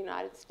citizen of the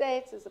United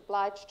States is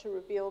obliged to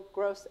reveal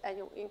gross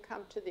annual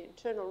income to the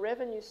Internal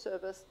Revenue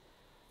Service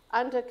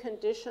under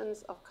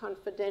conditions of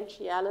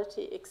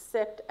confidentiality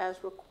except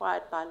as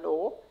required by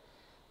law.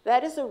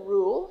 That is a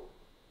rule.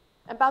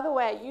 And by the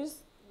way, I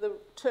use the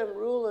term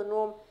rule or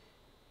norm.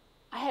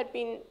 I had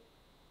been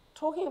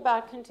talking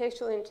about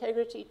contextual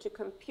integrity to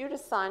computer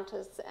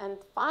scientists, and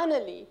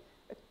finally,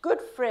 a good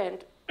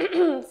friend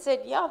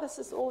said, yeah, this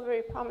is all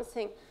very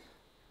promising.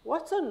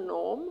 What's a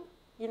norm?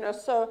 You know,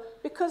 so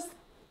because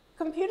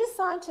computer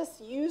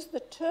scientists use the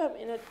term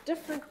in a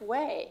different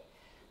way.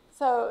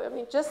 So, I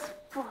mean, just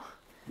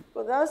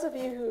for those of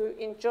you who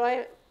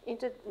enjoy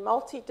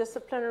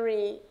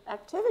multidisciplinary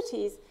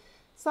activities,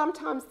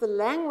 sometimes the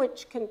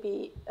language can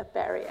be a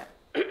barrier.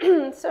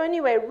 So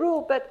anyway,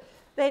 rule, but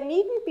there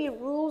needn't be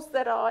rules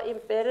that are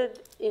embedded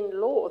in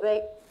law.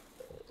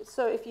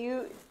 So if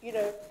you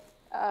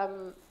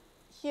know,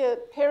 here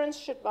parents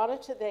should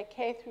monitor their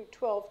K through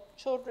 12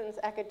 children's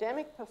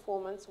academic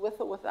performance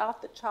with or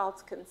without the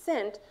child's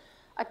consent.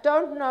 I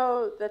don't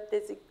know that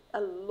there's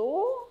a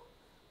law,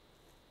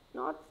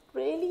 not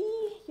really,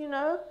 you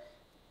know,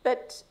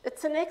 but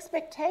it's an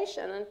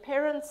expectation, and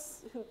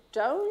parents who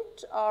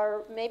don't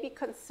are maybe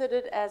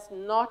considered as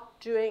not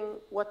doing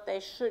what they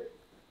should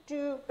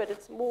do, but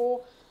it's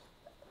more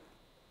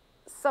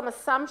some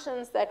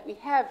assumptions that we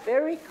have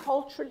very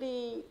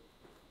culturally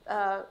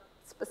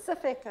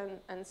specific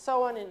and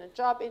so on in a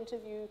job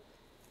interview.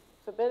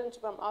 Forbidden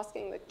from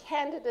asking the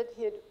candidate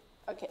here.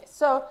 Okay,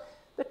 so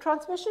the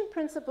transmission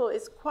principle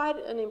is quite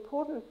an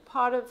important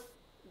part of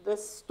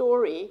this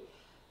story,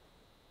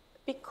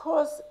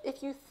 because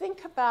if you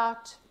think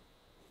about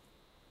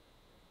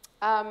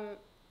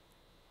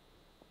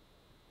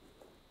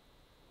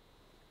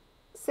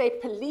say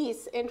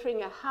police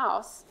entering a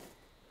house,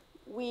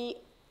 we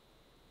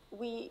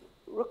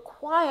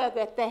require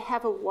that they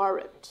have a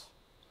warrant.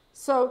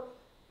 So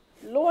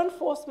law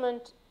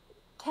enforcement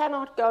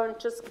cannot go and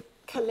just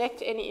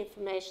collect any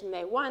information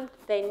they want.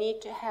 They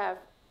need to have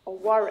a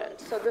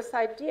warrant. So this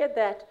idea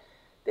that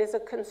there's a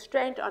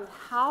constraint on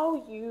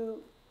how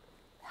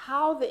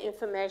the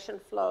information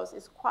flows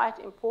is quite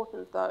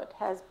important, though it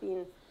has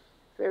been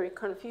very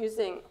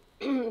confusing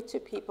to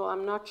people.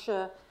 I'm not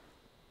sure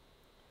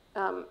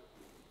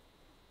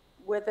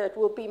whether it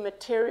will be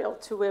material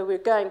to where we're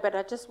going, but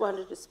I just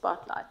wanted to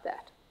spotlight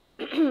that.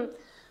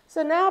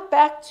 So now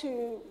back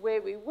to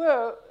where we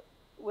were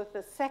with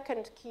the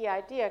second key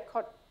idea.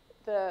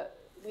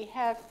 We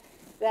have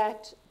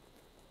that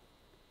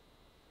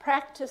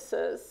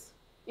practices,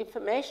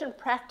 information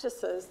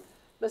practices,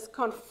 must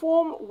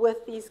conform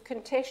with these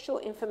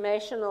contextual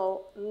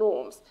informational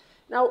norms.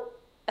 Now,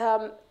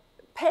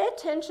 pay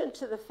attention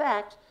to the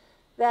fact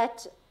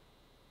that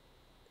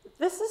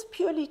this is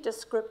purely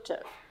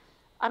descriptive.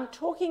 I'm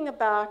talking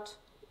about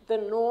the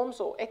norms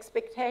or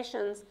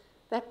expectations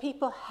that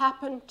people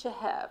happen to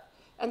have.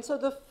 And so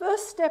the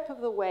first step of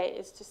the way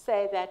is to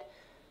say that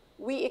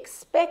we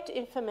expect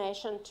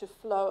information to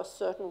flow a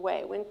certain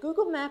way. When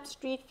Google Maps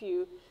Street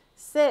View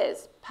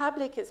says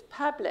public is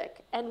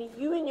public, and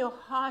you in your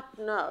heart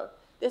know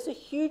there's a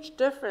huge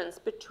difference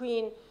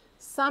between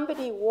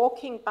somebody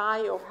walking by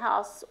your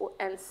house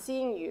and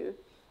seeing you,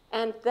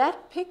 and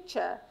that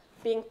picture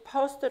being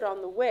posted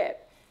on the web.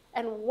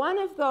 And one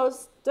of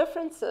those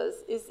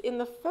differences is in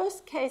the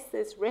first case,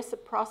 there's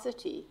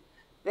reciprocity.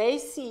 They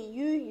see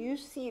you, you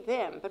see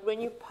them. But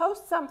when you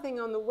post something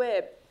on the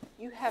web,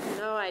 you have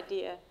no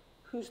idea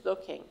who's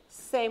looking.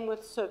 Same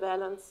with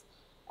surveillance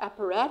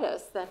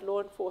apparatus that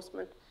law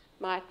enforcement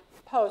might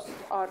post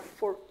on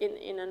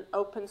in an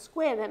open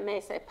square. They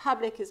may say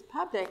public is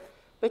public,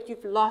 but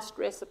you've lost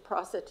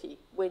reciprocity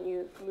when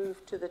you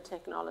move to the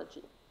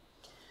technology.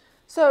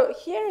 So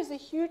here is a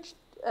huge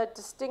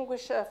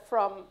distinguisher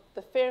from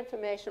the fair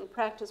information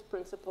practice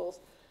principles,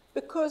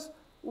 because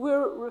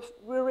we're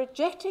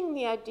rejecting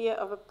the idea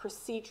of a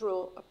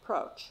procedural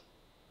approach.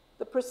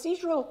 The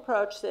procedural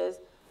approach says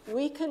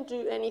we can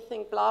do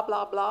anything blah,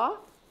 blah, blah,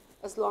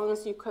 as long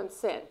as you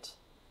consent.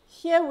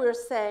 Here we're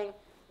saying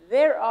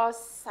there are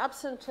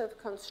substantive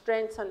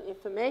constraints on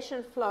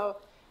information flow,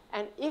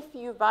 and if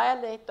you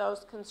violate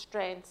those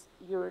constraints,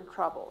 you're in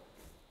trouble.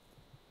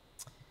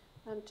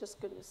 I'm just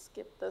going to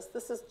skip this.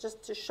 This is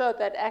just to show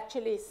that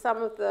actually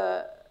some of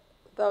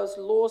those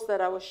laws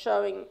that I was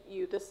showing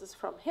you, this is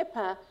from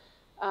HIPAA,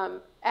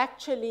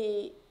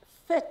 actually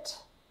fit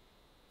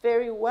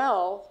very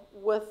well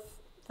with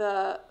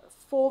the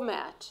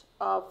format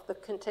of the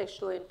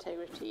contextual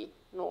integrity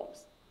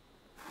norms.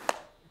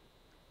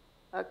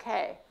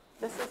 Okay,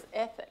 this is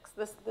ethics.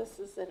 This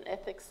is an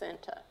ethics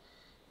center.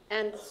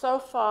 And so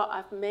far,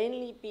 I've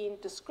mainly been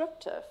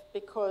descriptive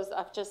because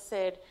I've just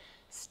said,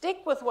 stick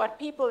with what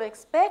people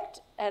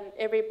expect and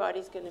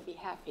everybody's going to be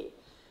happy.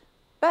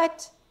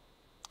 But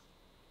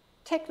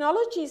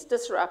technology is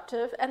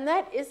disruptive, and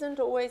that isn't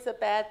always a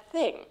bad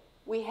thing.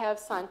 We have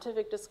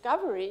scientific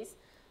discoveries.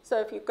 So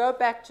if you go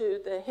back to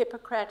the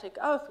Hippocratic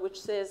Oath, which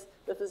says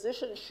the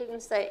physician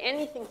shouldn't say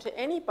anything to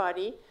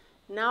anybody,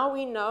 now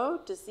we know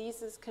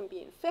diseases can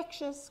be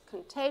infectious,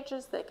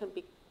 contagious, they can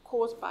be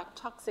caused by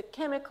toxic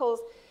chemicals.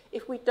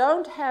 If we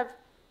don't have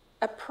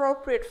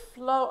appropriate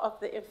flow of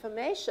the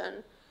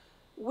information,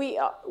 we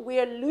are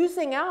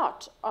losing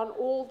out on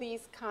all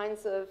these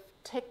kinds of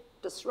tech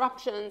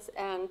disruptions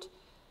and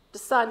the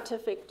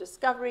scientific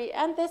discovery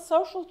and their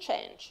social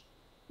change.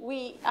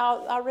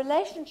 Our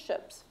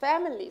relationships,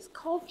 families,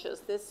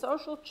 cultures, there's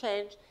social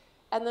change,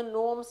 and the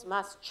norms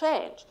must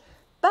change.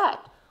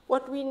 But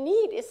what we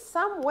need is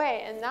some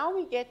way, and now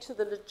we get to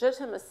the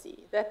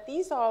legitimacy, that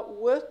these are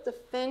worth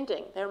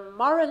defending. They're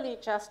morally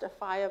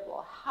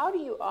justifiable. How do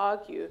you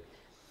argue?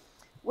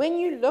 When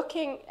you're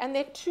looking, and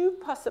there are two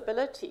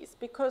possibilities,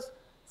 because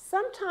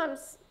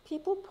sometimes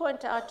people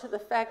point out to the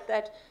fact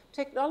that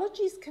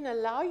technologies can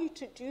allow you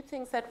to do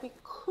things that we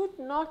could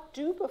not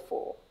do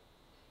before.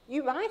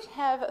 You might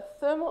have a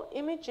thermal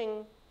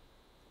imaging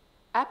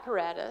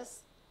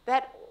apparatus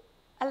that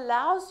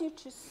allows you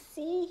to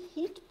see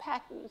heat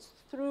patterns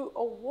through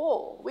a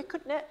wall.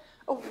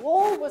 A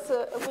wall was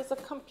a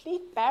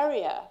complete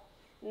barrier.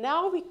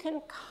 Now we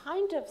can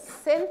kind of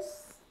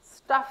sense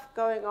stuff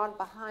going on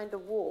behind a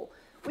wall.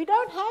 We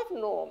don't have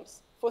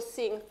norms for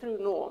seeing through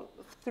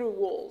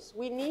walls.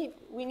 We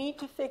need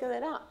to figure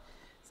that out.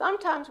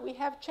 Sometimes we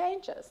have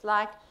changes,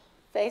 like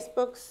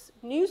Facebook's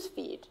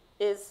newsfeed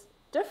is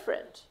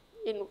different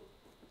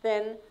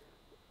than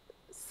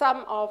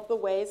some of the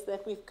ways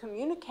that we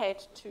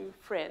communicate to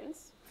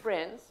friends.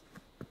 Friends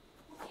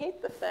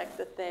hate the fact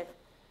that they've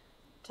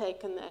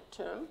taken that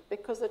term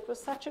because it was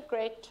such a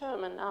great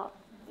term, and now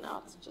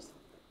it's just.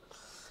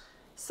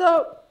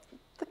 So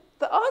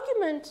the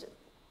argument,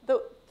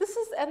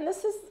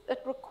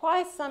 it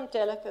requires some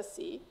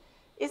delicacy,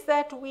 is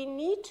that we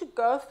need to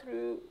go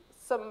through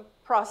some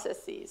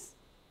processes.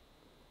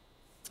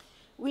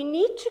 We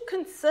need to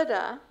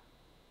consider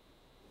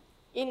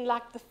in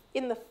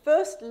the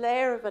first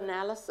layer of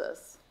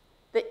analysis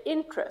the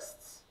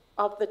interests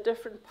of the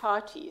different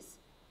parties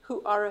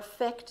who are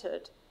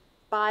affected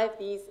by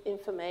these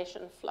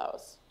information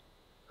flows.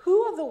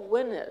 Who are the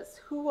winners?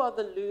 Who are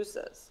the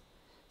losers?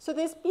 So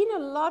there's been a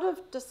lot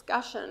of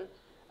discussion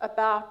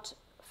about,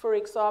 for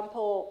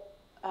example,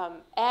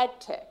 ad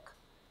tech.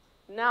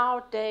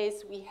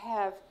 Nowadays we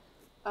have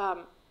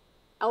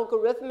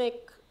algorithmic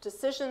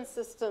decision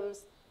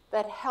systems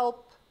that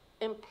help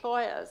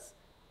employers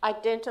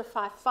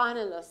identify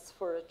finalists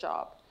for a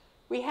job.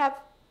 We have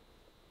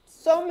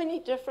so many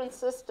different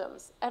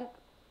systems, and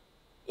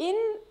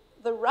in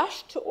the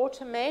rush to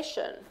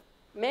automation,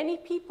 many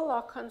people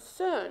are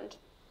concerned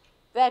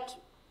that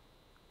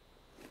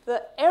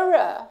the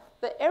error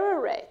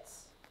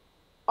rates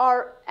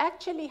are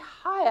actually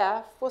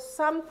higher for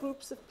some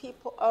groups of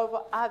people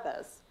over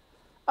others.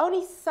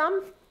 Only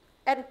some,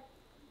 and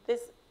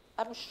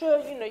I'm sure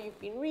you've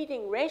been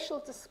reading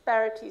racial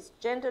disparities,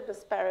 gender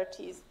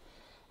disparities.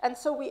 And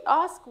so we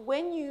ask,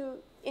 when you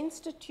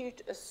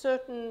institute a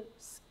certain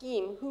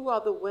scheme, who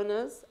are the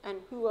winners and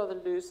who are the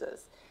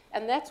losers?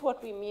 And that's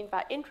what we mean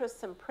by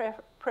interests and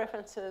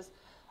preferences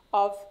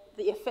of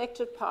the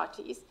affected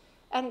parties.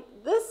 And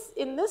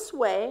in this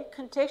way,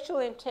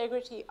 contextual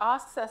integrity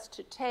asks us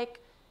to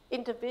take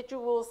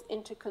individuals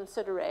into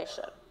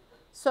consideration.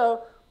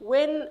 So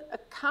when a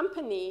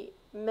company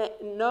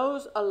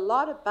knows a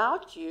lot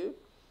about you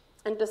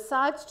and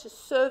decides to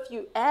serve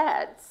you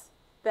ads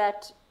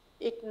that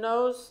it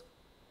knows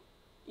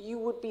you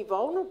would be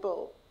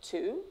vulnerable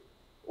to,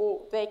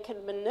 or they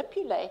can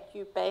manipulate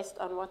you based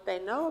on what they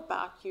know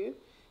about you,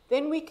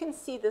 then we can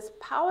see this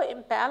power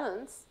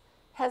imbalance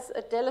has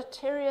a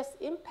deleterious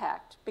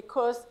impact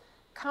because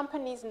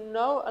companies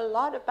know a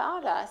lot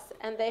about us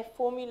and they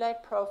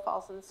formulate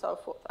profiles and so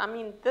forth. I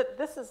mean,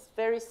 this is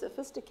very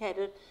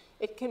sophisticated.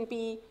 It can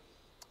be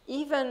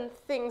even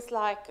things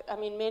like, I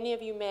mean, many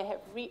of you may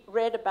have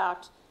read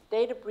about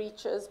data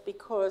breaches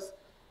because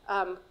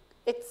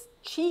it's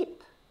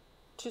cheap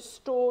to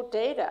store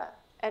data,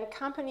 and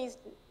companies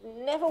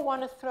never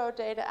want to throw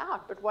data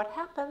out. But what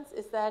happens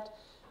is that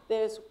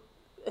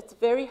it's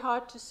very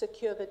hard to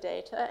secure the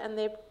data, and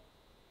there are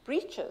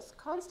breaches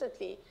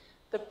constantly.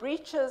 The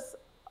breaches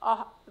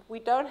are, we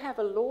don't have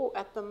a law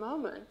at the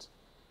moment.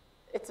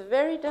 It's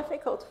very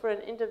difficult for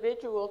an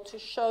individual to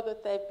show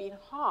that they've been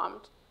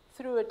harmed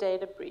through a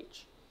data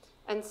breach.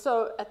 And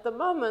so at the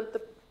moment,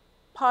 the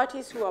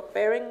parties who are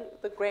bearing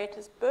the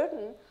greatest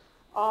burden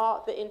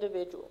are the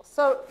individuals.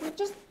 So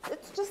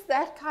it's just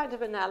that kind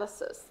of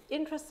analysis.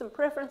 Interests and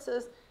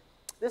preferences,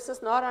 this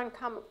is not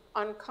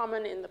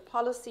uncommon in the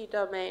policy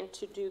domain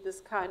to do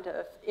this kind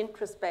of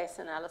interest-based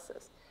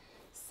analysis.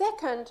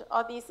 Second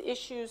are these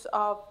issues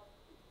of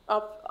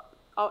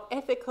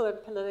ethical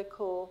and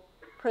political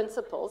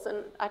principles.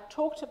 And I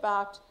talked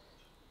about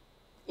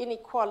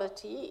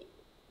inequality,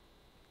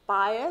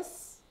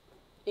 bias,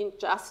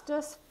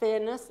 injustice,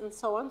 fairness, and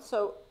so on.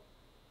 So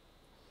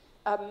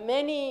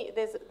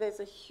there's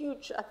a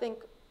huge, I think,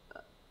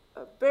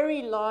 a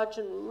very large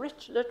and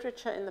rich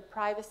literature in the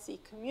privacy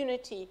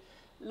community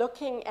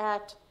looking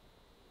at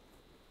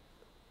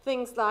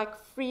things like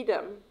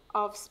freedom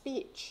of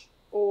speech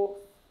or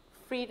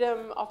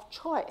freedom of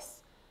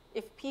choice.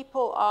 If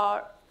people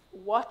are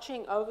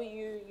watching over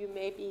you, you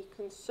may be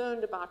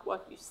concerned about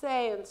what you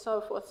say and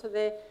so forth. So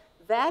they're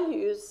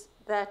values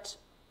that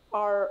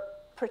are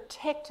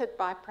protected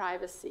by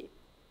privacy.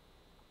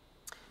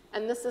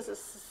 And this is a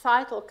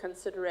societal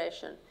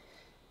consideration.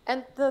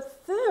 And the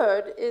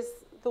third is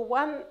the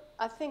one,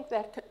 I think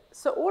that,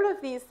 so all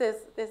of these,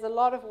 there's a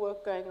lot of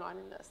work going on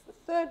in this. The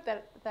third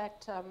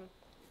that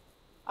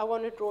I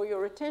want to draw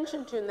your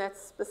attention to, and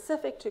that's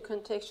specific to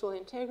contextual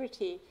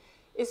integrity,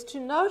 is to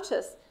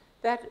notice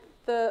that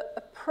the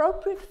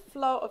appropriate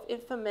flow of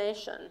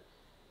information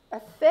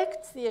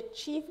affects the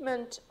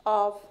achievement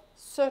of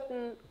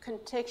certain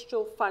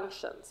contextual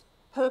functions,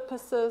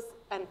 purposes,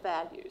 and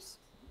values.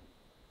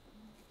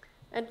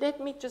 And let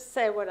me just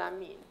say what I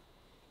mean.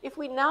 If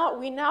we're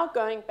now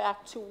going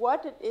back to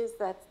what it is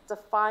that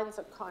defines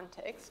a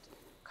context.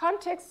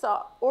 Contexts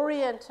are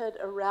oriented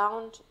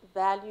around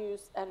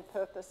values and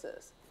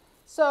purposes.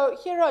 So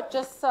here are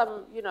just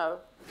some,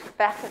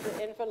 back of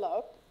the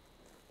envelope.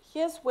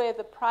 Here's where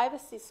the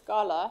privacy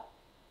scholar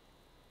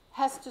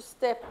has to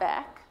step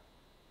back.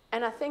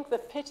 And I think the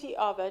pity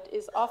of it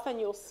is often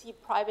you'll see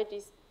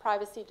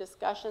privacy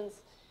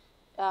discussions,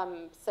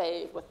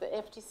 say, with the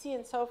FTC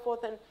and so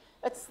forth, and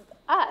it's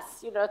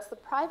us, it's the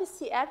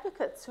privacy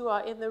advocates who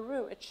are in the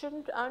room. It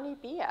shouldn't only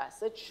be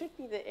us. It should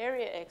be the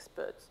area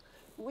experts.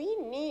 We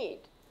need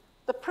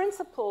the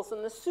principals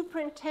and the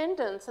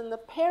superintendents and the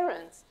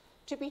parents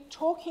to be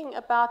talking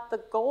about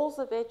the goals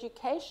of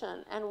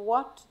education and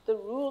what the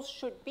rules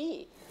should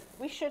be.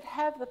 We should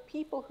have the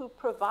people who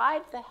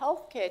provide the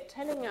healthcare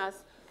telling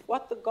us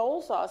what the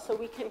goals are so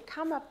we can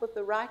come up with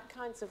the right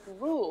kinds of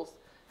rules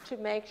to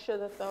make sure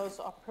that those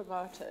are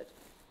promoted,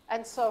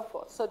 and so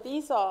forth. So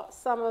these are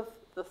some of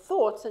the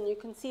thoughts, and you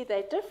can see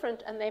they're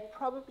different, and they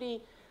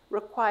probably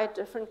require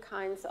different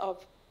kinds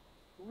of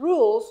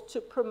rules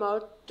to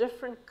promote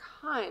different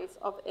kinds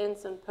of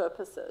ends and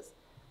purposes.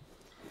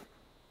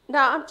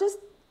 Now, this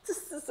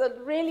is a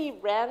really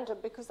random,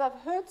 because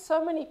I've heard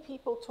so many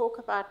people talk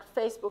about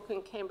Facebook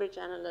and Cambridge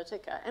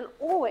Analytica, and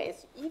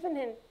always, even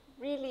in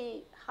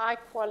really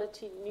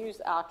high-quality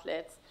news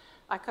outlets,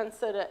 I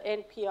consider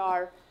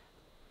NPR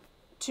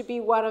to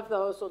be one of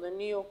those, or the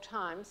New York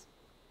Times,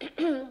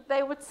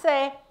 they would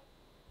say,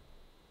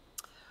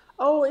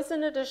 oh,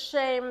 isn't it a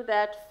shame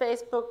that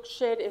Facebook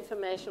shared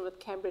information with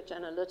Cambridge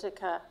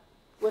Analytica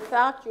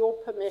without your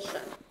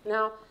permission?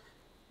 Now,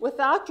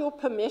 without your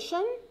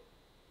permission,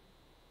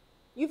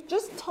 you've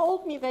just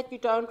told me that you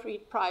don't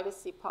read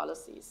privacy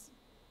policies.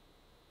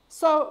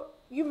 So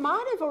you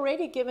might have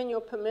already given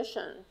your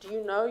permission. Do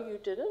you know you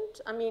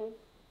didn't? I mean,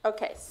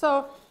 okay,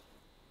 so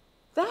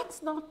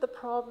that's not the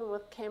problem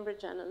with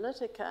Cambridge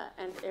Analytica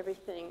and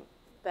everything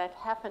that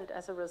happened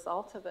as a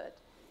result of it.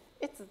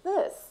 It's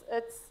this.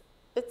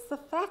 It's the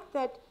fact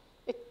that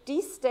it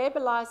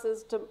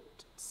destabilizes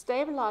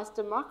stabilized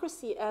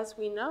democracy as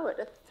we know it.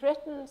 It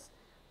threatens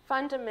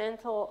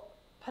fundamental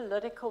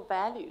political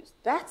values.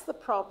 That's the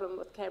problem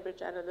with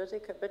Cambridge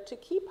Analytica. But to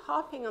keep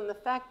harping on the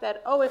fact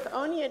that, oh, if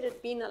only it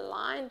had been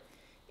aligned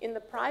in the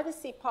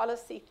privacy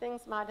policy,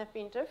 things might have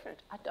been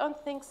different. I don't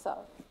think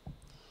so.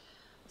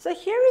 So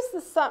here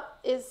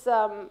is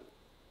the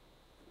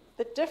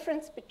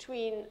difference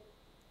between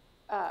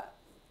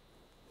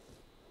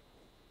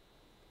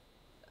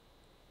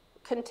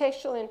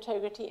contextual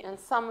integrity and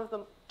some of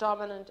the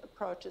dominant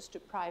approaches to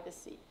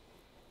privacy.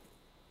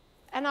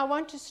 And I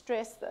want to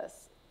stress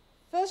this.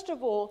 First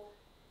of all,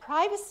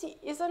 privacy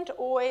isn't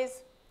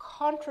always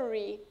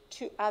contrary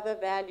to other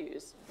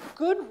values.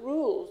 Good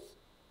rules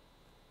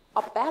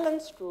are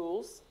balanced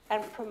rules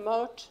and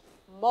promote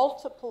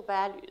multiple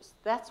values.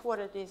 That's what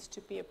it is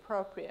to be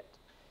appropriate.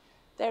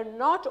 They're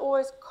not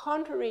always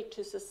contrary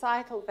to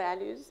societal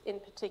values in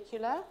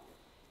particular,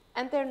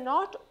 and they're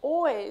not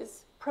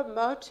always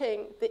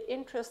promoting the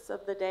interests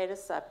of the data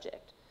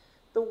subject.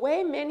 The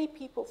way many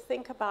people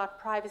think about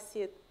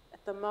privacy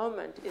at the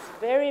moment is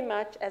very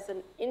much as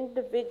an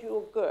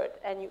individual good,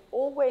 and you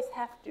always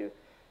have to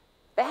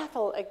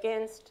battle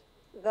against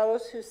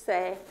those who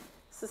say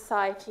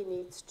society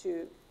needs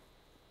to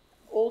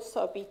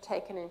also be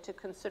taken into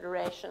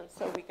consideration,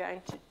 so we're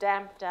going to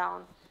damp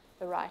down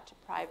the right to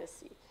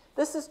privacy.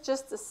 This is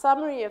just a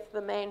summary of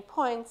the main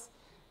points,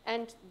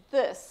 and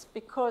this,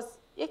 because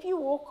if you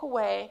walk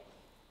away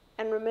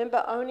and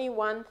remember only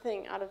one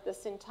thing out of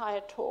this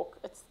entire talk,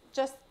 it's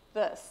just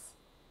this.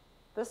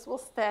 This will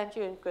stand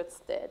you in good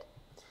stead.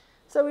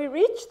 So we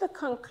reach the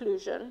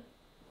conclusion,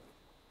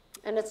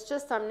 and it's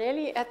just, I'm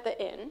nearly at the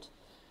end,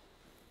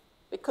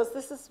 because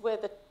this is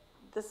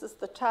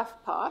the tough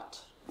part.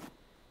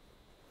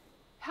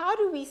 How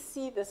do we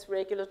see this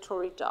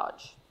regulatory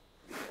dodge?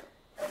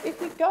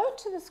 If we go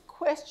to this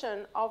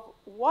question of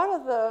what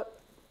are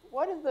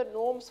the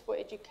norms for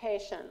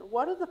education,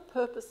 what are the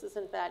purposes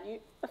and value,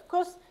 of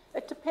course,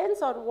 it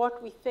depends on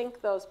what we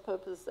think those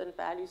purposes and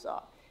values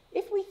are.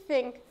 If we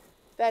think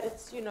that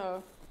it's,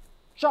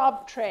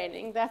 job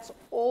training, that's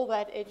all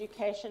that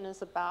education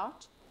is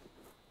about,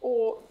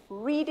 or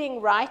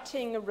reading,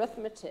 writing,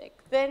 arithmetic,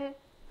 then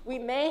we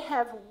may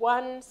have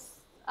one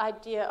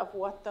idea of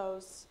what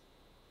those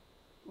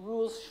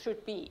rules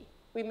should be.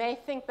 We may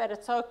think that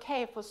it's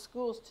okay for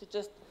schools to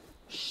just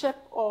ship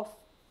off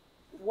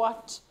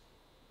what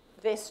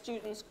their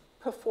students'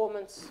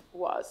 performance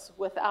was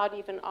without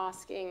even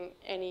asking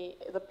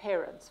the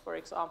parents, for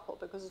example,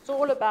 because it's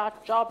all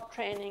about job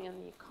training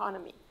and the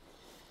economy.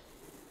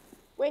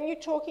 When you're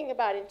talking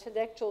about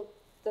intellectual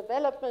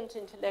development,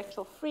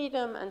 intellectual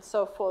freedom, and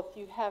so forth,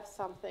 you have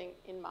something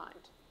in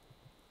mind.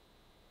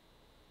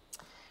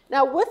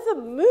 Now, with the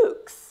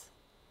MOOCs,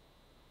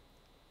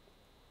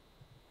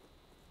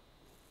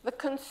 the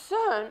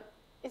concern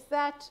is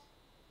that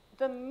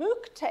the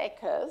MOOC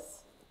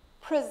takers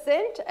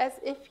present as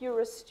if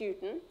you're a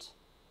student,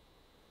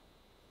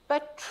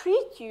 but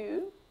treat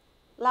you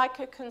like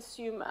a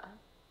consumer.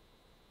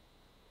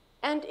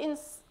 And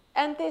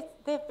there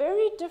are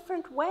very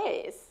different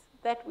ways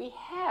that we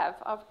have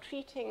of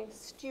treating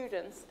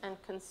students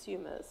and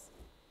consumers.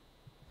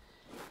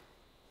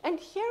 And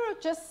here are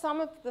just some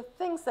of the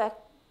things that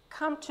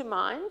come to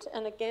mind,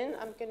 and again,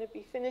 I'm going to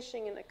be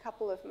finishing in a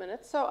couple of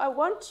minutes. So I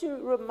want to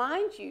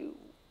remind you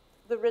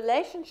the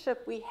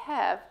relationship we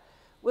have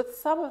with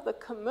some of the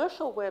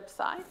commercial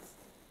websites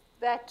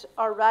that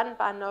are run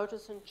by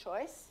Notice and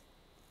Choice,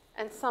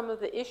 and some of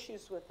the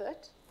issues with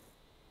it,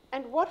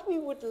 and what we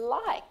would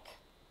like.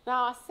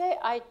 Now, I say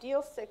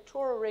ideal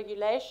sectoral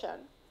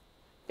regulation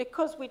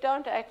because we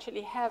don't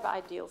actually have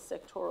ideal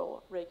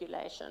sectoral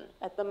regulation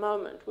at the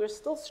moment. We're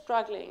still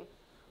struggling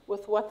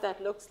with what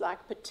that looks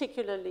like,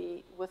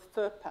 particularly with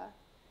FERPA.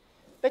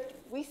 But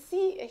we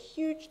see a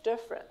huge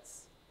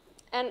difference.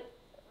 And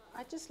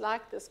I just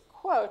like this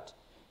quote,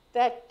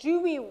 that do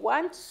we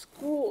want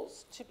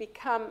schools to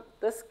become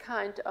this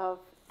kind of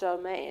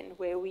domain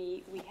where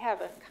we have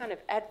a kind of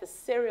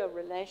adversarial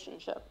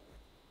relationship?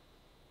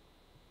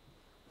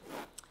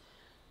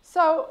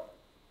 So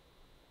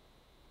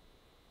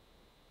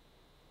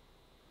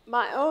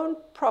my own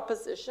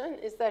proposition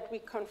is that we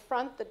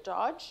confront the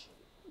dodge.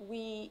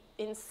 We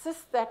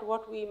insist that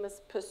what we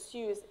must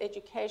pursue is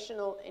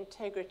educational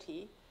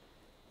integrity,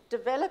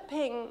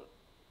 developing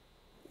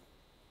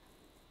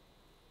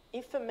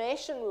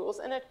information rules,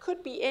 and it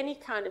could be any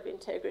kind of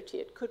integrity.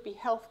 It could be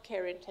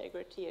healthcare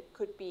integrity. It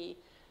could be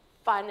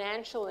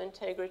financial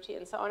integrity,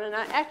 and so on. And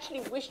I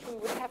actually wish we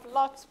would have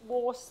lots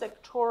more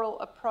sectoral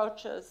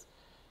approaches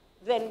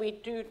than we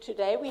do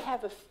today. We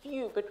have a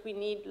few, but we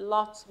need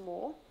lots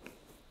more.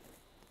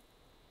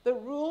 The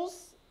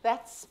rules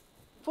that's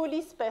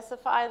fully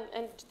specify,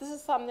 and this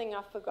is something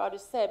I forgot to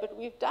say, but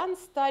we've done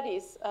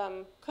studies,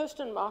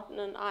 Kirsten Martin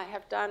and I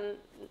have done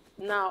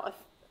now a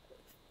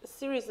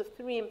series of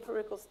 3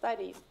 empirical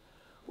studies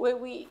where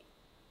we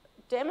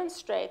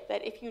demonstrate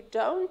that if you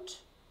don't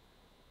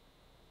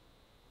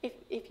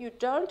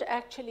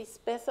actually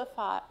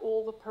specify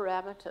all the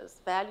parameters,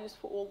 values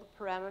for all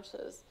the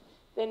parameters,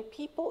 then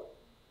people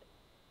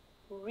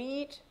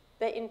read,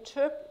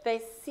 they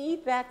see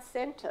that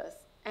sentence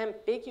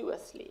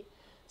ambiguously.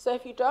 So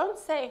if you don't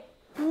say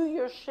who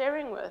you're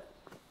sharing with,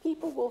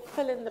 people will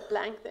fill in the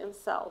blank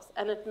themselves,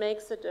 and it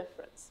makes a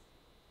difference.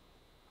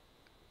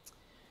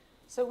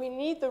 So we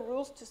need the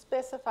rules to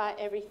specify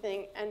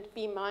everything and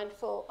be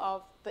mindful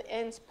of the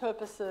ends,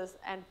 purposes,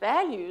 and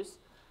values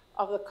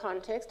of the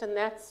context, and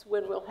that's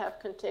when we'll have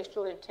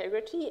contextual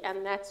integrity,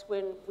 and that's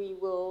when we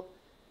will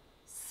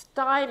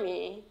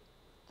stymie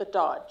the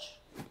dodge.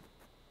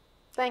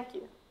 Thank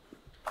you.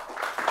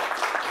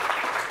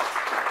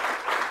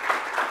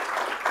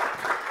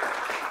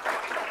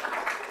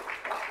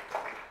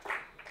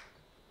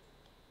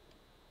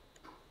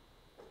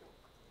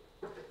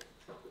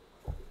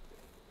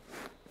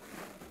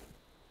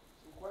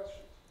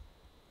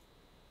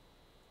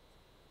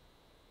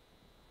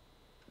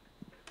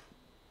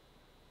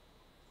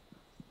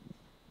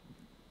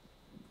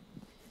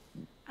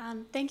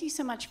 Thank you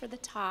so much for the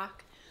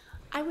talk.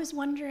 I was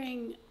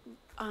wondering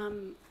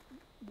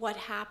what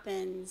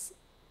happens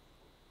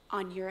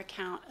on your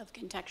account of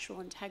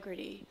contextual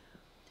integrity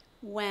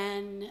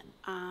when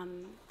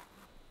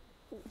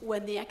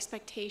the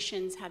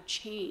expectations have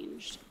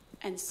changed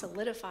and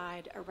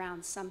solidified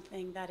around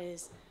something that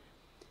is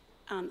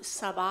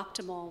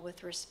suboptimal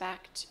with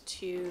respect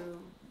to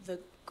the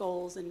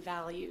goals and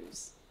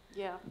values.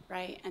 Yeah.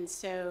 Right? And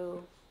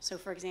so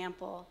for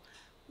example,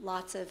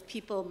 lots of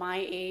people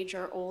my age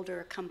or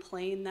older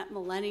complain that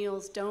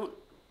millennials don't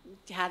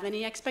have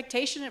any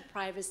expectation of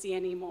privacy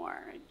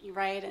anymore,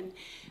 right?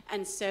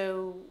 And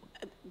so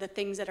the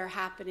things that are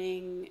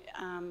happening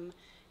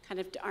kind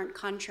of aren't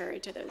contrary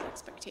to those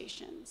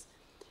expectations.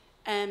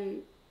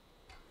 And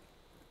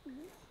do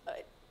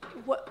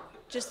you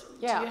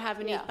have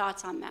any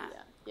thoughts on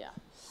that? Yeah.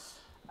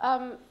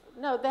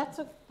 No, that's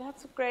a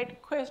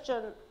great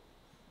question.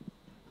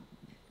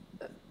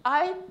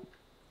 I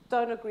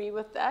don't agree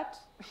with that.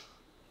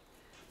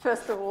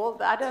 First of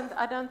all,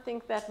 I don't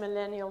think that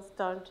millennials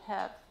don't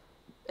have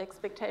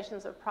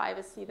expectations of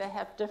privacy. They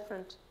have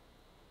different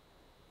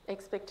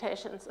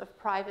expectations of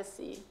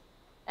privacy,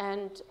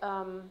 and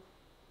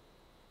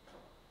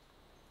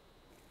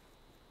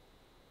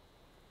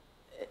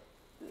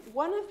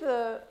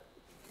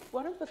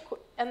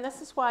and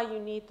this is why you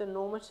need the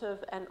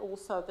normative and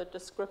also the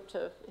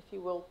descriptive, if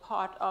you will,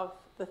 part of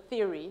the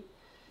theory,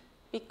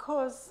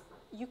 because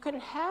you can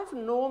have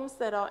norms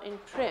that are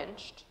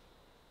entrenched,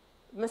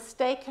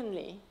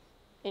 mistakenly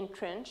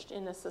entrenched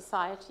in a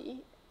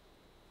society.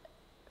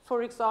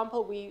 For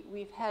example,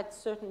 we've had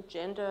certain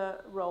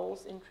gender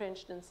roles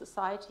entrenched in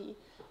society,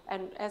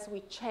 and as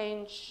we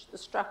change the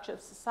structure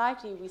of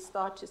society, we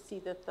start to see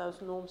that those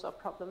norms are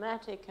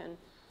problematic and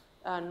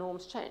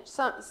norms change.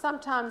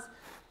 Sometimes,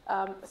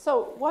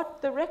 so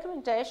what the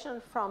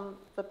recommendation from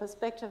the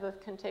perspective of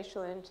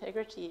contextual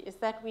integrity is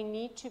that we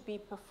need to be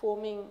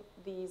performing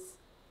these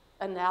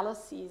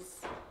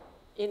analyses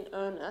in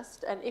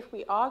earnest, and if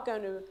we are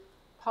going to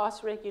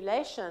pass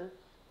regulation,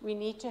 we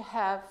need to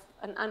have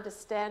an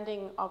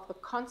understanding of the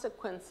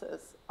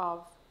consequences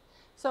of.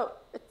 So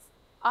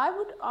I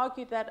would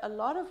argue that a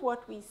lot of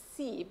what we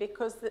see,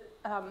 because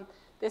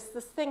there's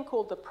this thing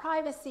called the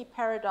privacy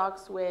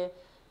paradox, where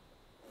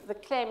the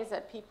claim is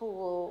that people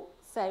will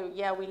say,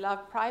 yeah, we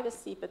love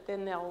privacy, but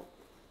then they'll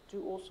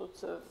do all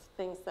sorts of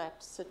things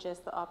that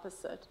suggest the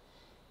opposite.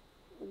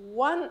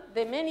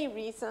 There are many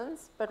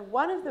reasons, but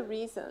one of the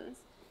reasons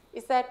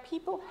is that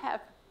people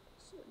have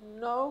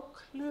no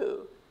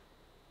clue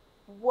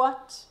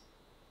what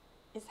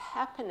is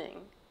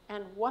happening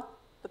and what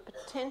the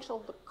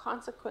potential, the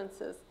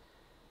consequences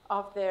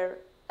of their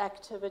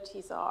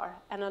activities are.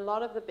 And a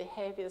lot of the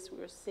behaviors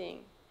we're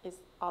seeing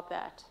are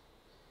that.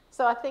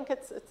 So I think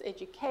it's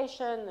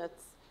education,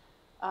 it's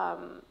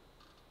the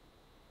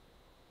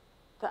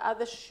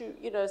other shoe,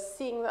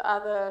 seeing the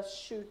other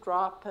shoe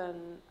drop,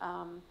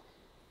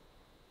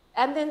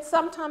 and then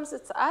sometimes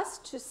it's us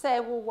to say,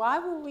 well, why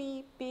were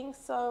we being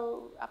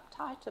so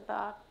uptight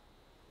about,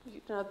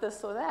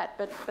 this or that?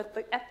 But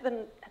at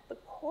the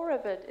core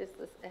of it is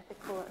this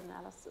ethical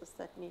analysis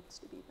that needs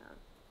to be done.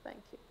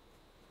 Thank you.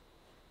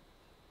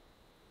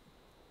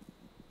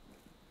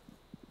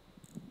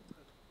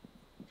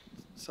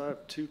 So I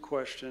have two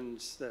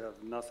questions that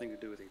have nothing to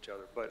do with each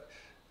other. But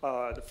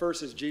the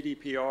first is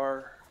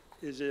GDPR.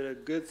 Is it a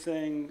good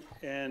thing,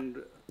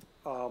 and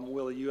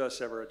will the U.S.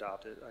 ever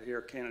adopt it? I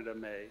hear Canada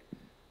may.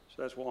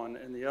 So that's one.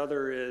 And the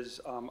other is,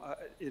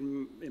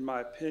 in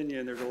my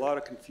opinion, there's a lot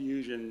of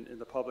confusion in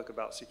the public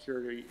about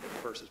security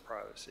versus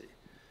privacy.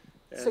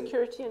 And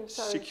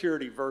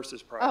security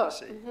versus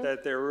privacy. Oh, mm-hmm.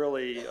 That they're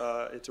really,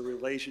 it's a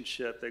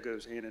relationship that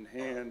goes hand in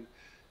hand.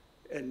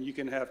 And you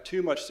can have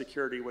too much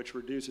security, which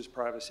reduces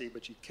privacy,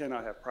 but you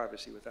cannot have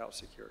privacy without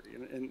security,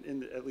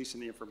 at least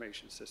in the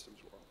information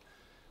systems world.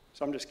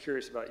 So I'm just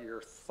curious about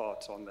your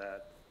thoughts on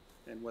that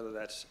and whether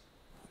that's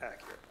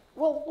accurate.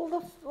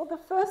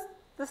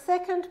 The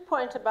second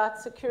point about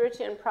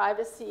security and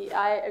privacy,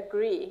 I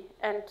agree.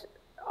 And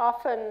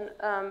often,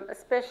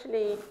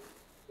 especially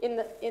in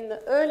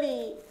the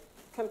early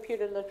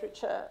computer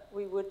literature,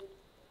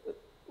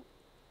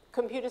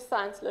 computer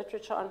science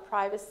literature on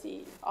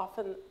privacy,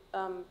 often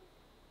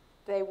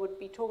they would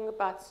be talking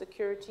about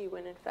security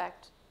when in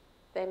fact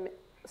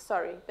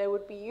they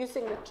would be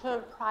using the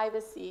term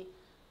privacy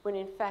when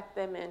in fact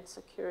they meant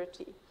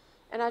security.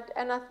 And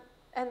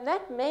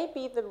that may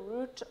be the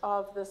root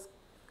of this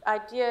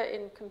idea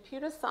in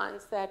computer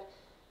science that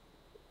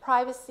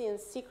privacy and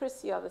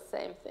secrecy are the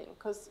same thing,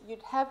 because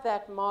you'd have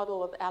that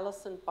model of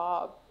Alice and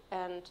Bob,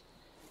 and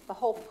the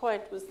whole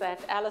point was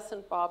that Alice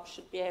and Bob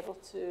should be able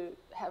to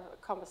have a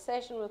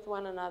conversation with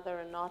one another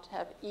and not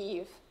have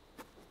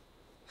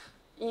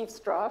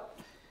eavesdrop.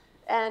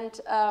 And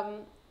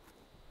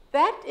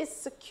that is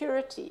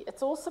security.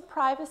 It's also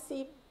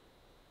privacy,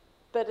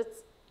 but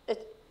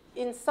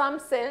in some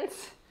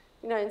sense,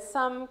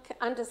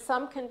 under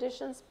some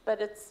conditions,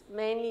 but it's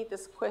mainly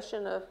this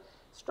question of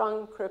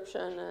strong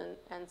encryption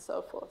and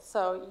so forth.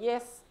 So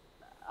yes,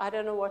 I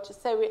don't know what to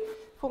say.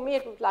 For me,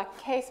 it was like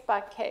case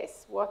by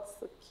case. What's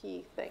the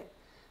key thing?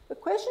 The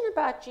question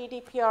about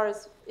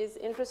GDPR is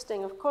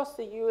interesting. Of course,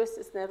 the US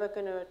is never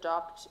going to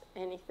adopt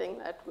anything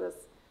that was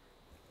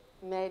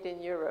made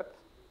in Europe.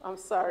 I'm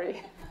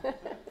sorry.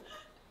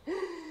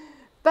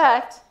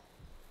 But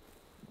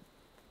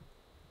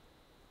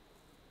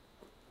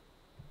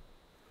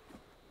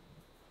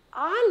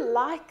I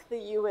like the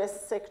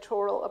US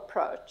sectoral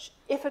approach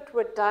if it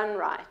were done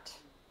right.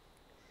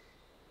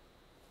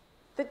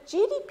 The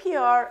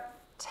GDPR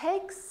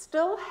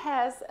still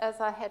has, as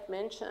I had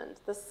mentioned,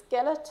 the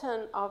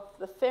skeleton of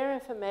the fair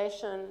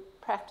information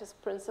practice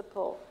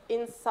principle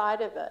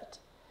inside of it.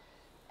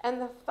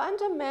 And the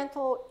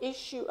fundamental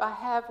issue I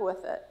have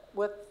with it,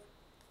 with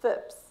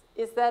FIPS,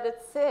 is that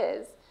it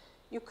says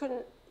you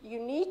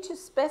need to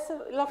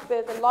specify, look,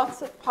 there are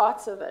lots of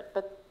parts of it,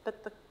 but the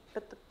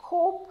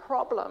core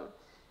problem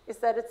is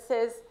that it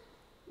says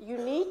you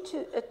need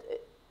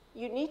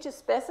to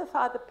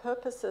specify the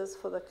purposes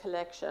for the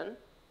collection,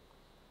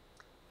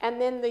 and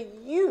then the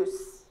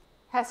use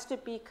has to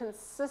be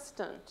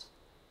consistent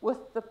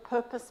with the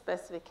purpose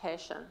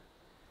specification.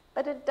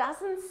 But it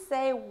doesn't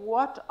say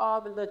what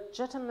are the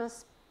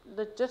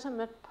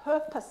legitimate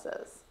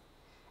purposes.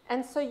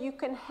 And so you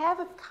can have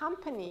a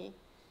company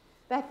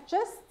that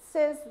just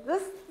says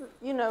this,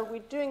 we're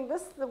doing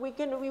this,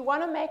 we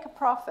want to make a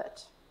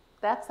profit.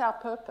 That's our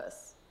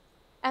purpose.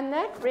 And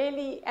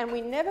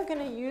we're never going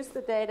to use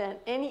the data in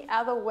any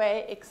other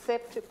way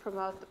except to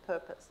promote the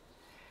purpose.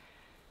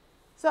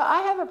 So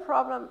I have a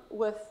problem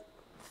with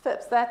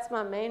FIPS. That's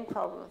my main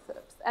problem with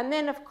FIPS. And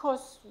then, of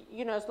course,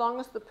 as long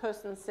as the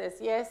person says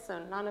yes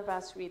and none of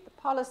us read the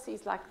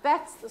policies,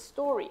 that's the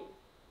story.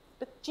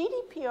 But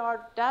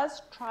GDPR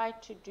does try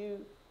to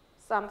do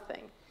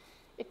something.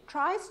 It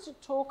tries to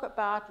talk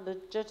about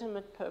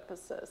legitimate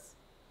purposes.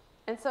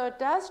 And so it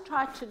does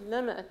try to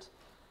limit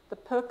the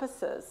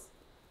purposes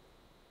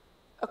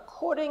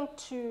according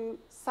to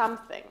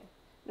something.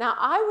 Now,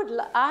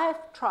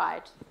 I've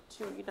tried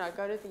to,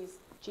 go to these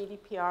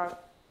GDPR,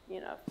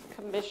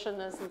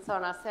 commissioners and so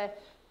on. I say,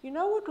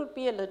 what would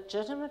be a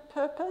legitimate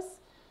purpose?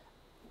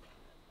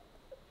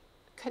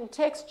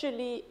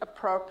 Contextually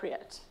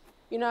appropriate.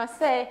 I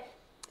say,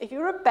 if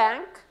you're a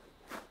bank,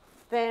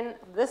 then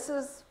this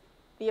is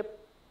the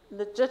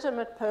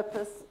legitimate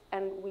purpose,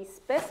 and we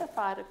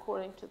specify it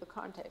according to the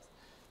context.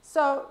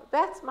 So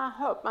that's my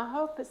hope. My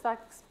hope is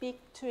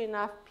speak to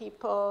enough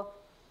people,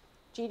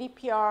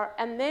 GDPR,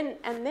 and then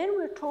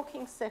we're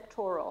talking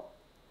sectoral,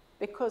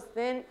 because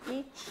then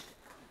each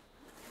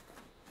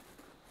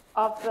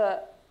of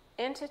the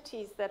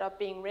entities that are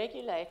being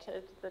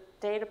regulated, the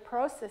data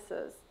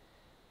processors,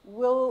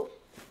 will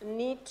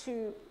need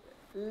to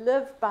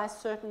live by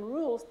certain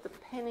rules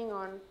depending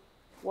on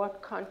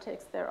what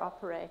context they're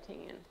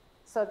operating in.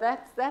 So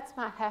that's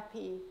my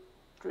happy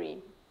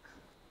dream.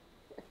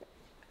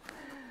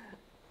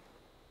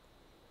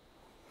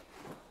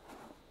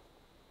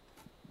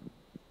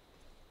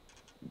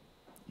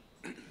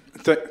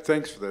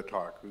 Thanks for that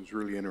talk. It was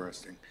really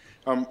interesting.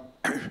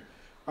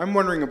 I'm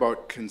wondering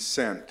about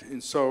consent.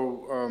 And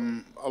so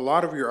a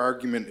lot of your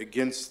argument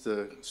against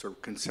the sort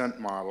of consent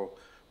model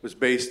was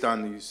based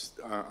on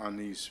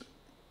these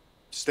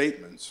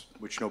statements,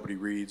 which nobody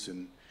reads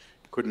and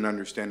couldn't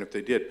understand if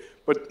they did.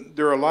 But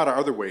there are a lot of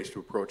other ways to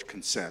approach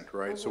consent,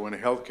 right? Mm-hmm. So in a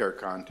healthcare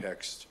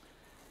context,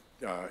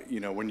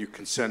 when you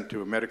consent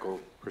to a medical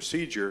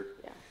procedure,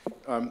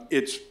 yeah.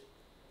 It's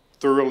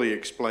thoroughly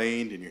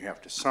explained and you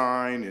have to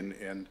sign.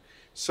 And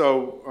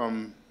so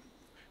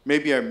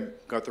maybe I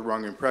got the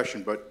wrong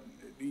impression, but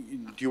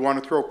do you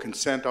want to throw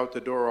consent out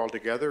the door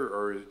altogether,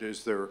 or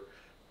is there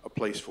a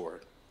place for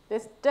it?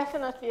 There's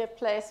definitely a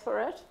place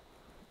for it.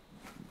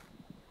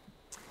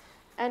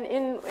 And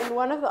in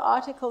one of the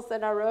articles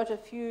that I wrote a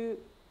few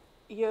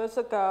years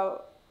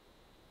ago,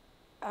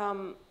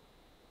 I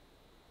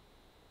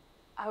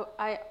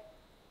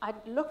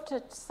looked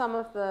at some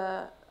of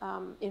the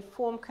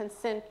informed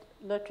consent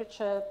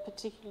literature,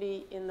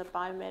 particularly in the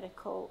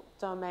biomedical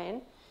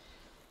domain.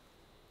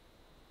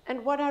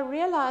 And what I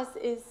realized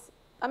is,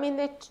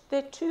 there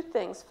are two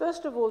things.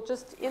 First of all,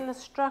 just in the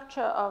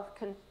structure of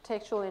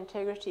contextual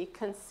integrity,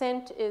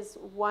 consent is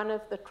one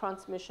of the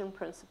transmission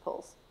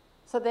principles.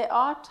 So there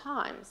are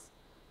times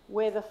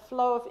where the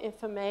flow of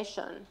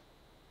information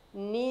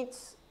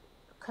needs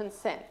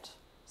consent.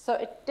 So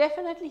it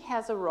definitely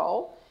has a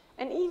role.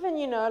 And even,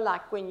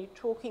 like when you're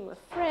talking with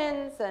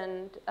friends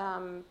and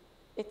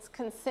it's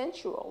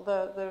consensual.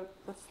 The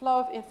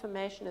flow of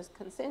information is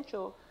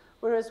consensual,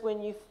 whereas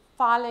when you're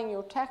filing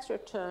your tax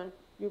return,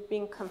 you're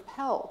being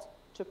compelled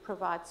to to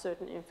provide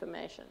certain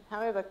information.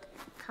 However,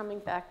 coming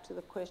back to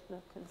the question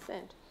of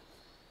consent,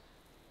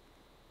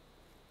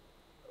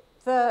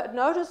 the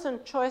notice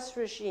and choice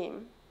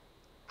regime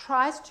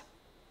tries to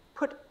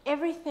put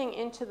everything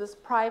into this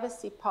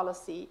privacy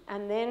policy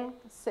and then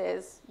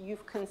says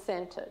you've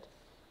consented.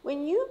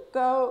 When you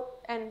go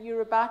and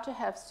you're about to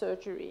have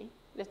surgery,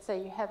 let's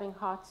say you're having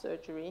heart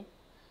surgery,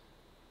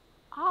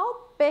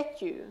 I'll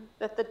bet you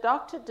that the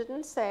doctor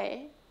didn't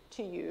say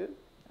to you,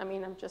 I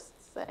mean, I'm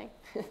just saying,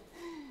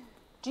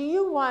 do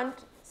you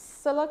want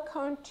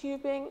silicone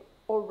tubing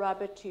or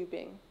rubber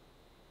tubing?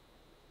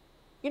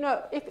 You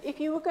know, if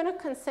you were going to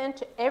consent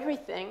to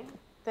everything,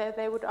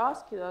 they would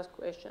ask you those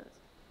questions.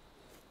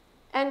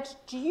 And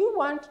do you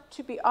want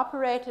to be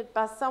operated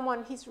by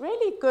someone, he's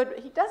really good,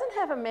 he doesn't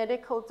have a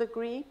medical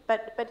degree,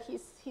 but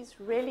he's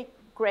really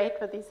great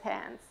with his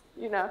hands,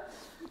 you know.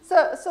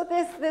 So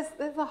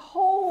there's a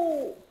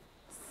whole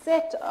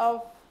set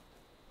of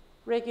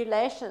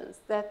regulations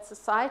that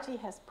society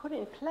has put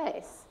in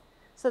place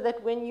so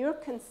that when you're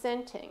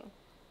consenting,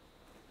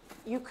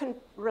 you can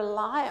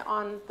rely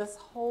on this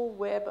whole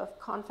web of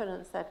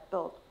confidence that's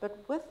built. But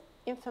with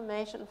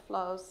information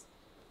flows,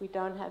 we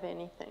don't have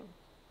anything.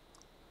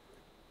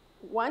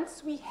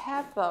 Once we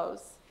have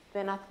those,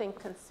 then I think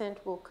consent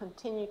will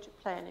continue to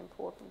play an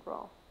important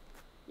role.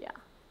 Yeah,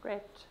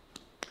 great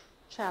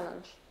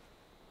challenge.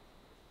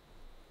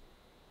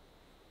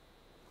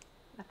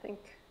 I think,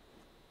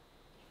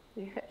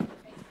 yeah.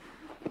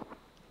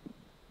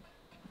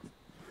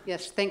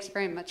 Yes, thanks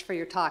very much for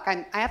your talk.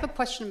 I have a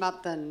question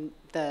about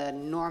the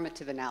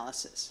normative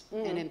analysis,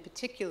 and in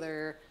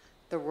particular,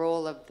 the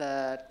role of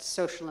the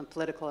social and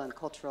political and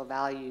cultural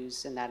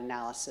values in that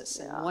analysis,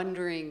 and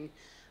wondering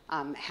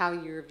how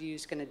your view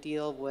is going to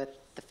deal with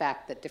the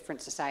fact that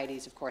different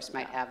societies, of course,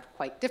 might have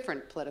quite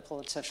different political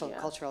and social and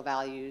cultural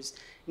values,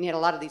 and yet a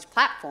lot of these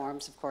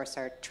platforms, of course,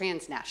 are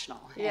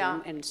transnational.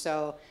 And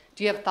so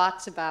do you have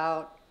thoughts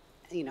about,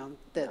 you know,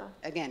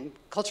 again,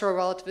 cultural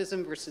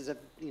relativism versus,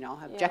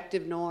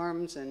 objective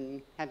norms,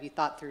 and have you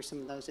thought through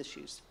some of those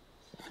issues?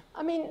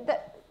 I mean,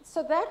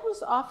 so that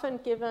was often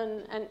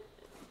given, and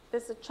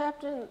there's a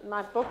chapter in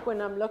my book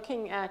when I'm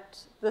looking at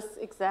this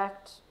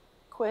exact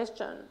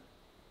question.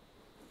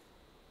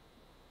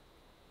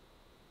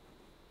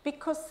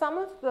 Because some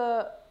of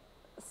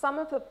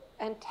the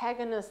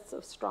antagonists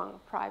of strong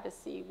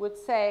privacy would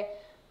say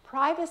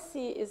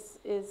privacy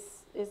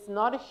is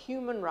not a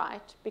human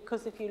right,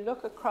 because if you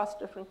look across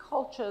different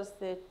cultures,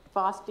 they're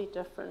vastly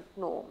different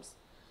norms.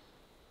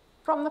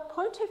 From the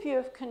point of view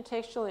of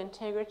contextual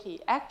integrity,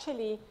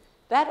 actually,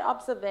 that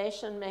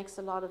observation makes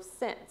a lot of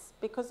sense,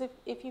 because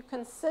if you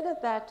consider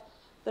that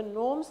the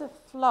norms of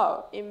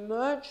flow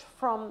emerge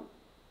from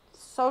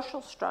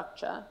social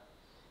structure,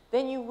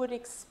 then you would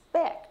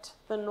expect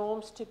the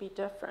norms to be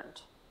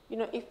different. You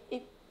know, if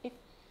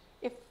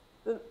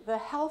the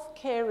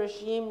healthcare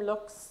regime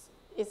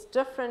is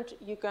different,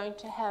 you're going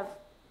to have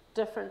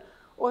different,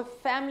 or if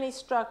family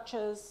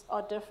structures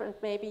are different,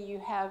 maybe you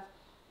have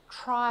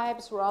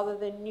tribes rather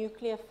than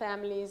nuclear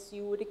families,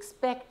 you would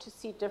expect to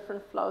see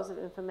different flows of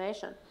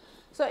information.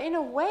 So in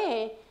a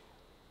way,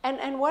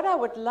 and what I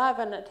would love,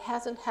 and it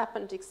hasn't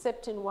happened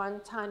except in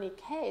one tiny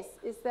case,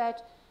 is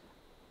that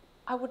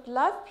I would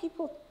love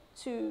people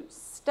to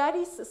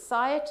study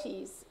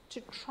societies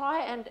to try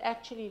and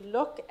actually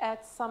look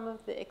at some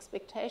of the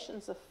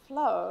expectations of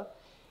flow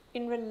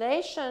in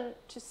relation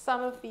to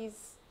some of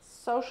these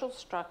social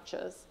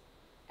structures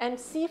and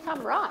see if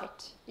I'm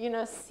right,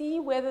 see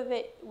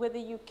whether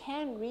you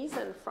can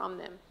reason from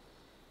them.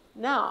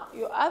 Now,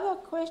 your other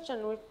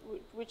question,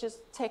 which is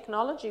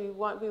technology,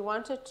 we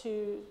wanted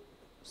to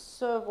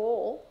serve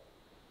all,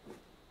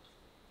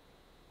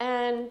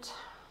 and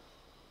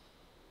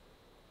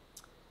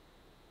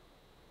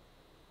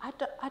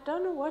I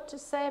don't know what to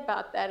say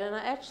about that, and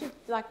I actually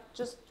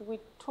we're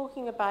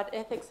talking about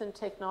ethics and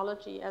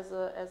technology as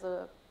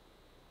a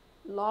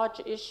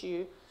large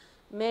issue.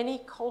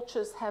 Many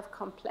cultures have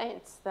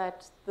complaints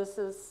that this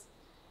is,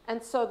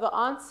 and so the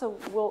answer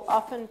will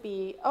often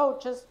be, oh,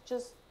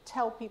 just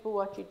tell people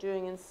what you're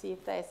doing and see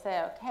if they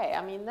say okay.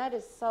 I mean, that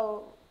is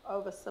so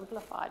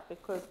oversimplified,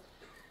 because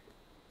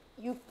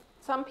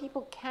some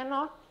people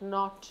cannot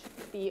not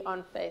be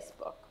on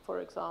Facebook,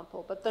 for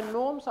example, but the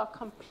norms are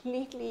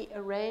completely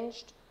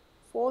arranged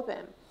for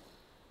them.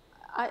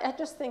 I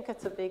just think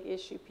it's a big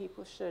issue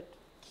people should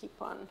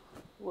keep on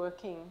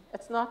working.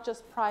 It's not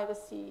just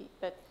privacy,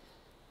 but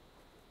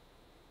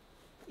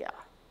yeah.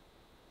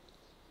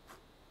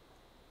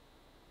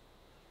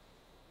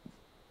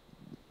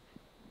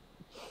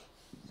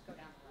 Let's go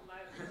down.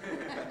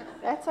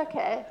 That's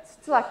okay.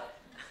 It's like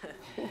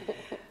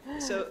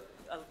So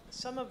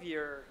some of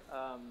your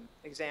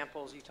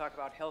examples, you talk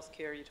about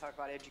healthcare, you talk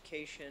about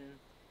education.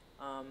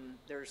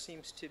 There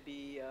seems to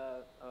be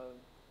a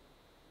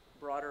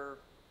broader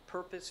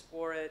purpose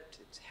for it.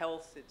 It's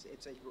health,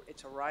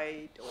 it's a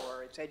right,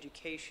 or it's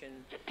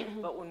education.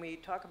 But when we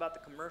talk about the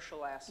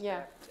commercial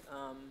aspect,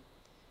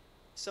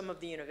 some of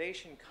the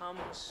innovation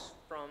comes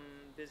from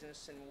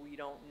business, and we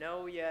don't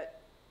know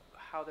yet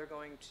how they're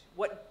going to,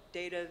 what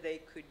data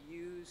they could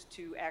use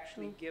to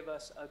actually give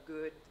us a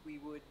good we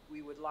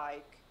would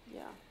like.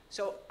 Yeah.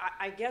 So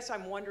I guess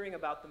I'm wondering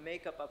about the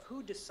makeup of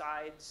who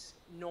decides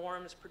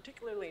norms,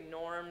 particularly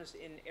norms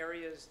in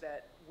areas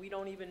that we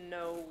don't even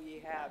know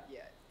we have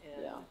yet,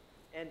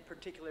 and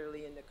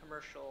particularly in the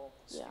commercial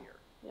sphere.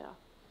 Yeah.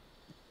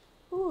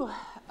 Ooh.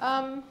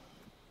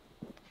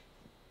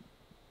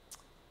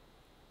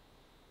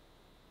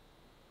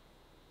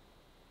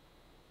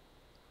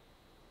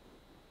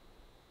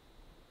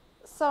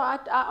 So I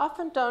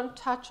often don't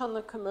touch on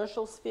the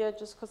commercial sphere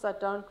just because I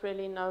don't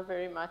really know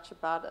very much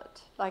about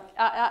it. Like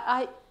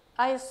I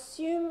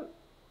assume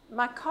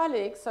my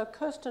colleague, so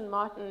Kirsten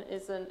Martin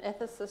is an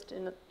ethicist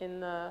in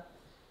the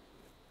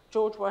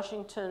George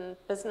Washington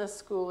Business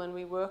School, and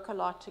we work a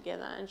lot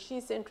together, and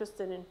she's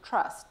interested in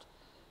trust.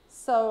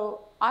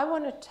 So I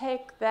want to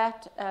take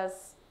that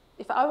as,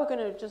 if I were going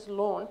to just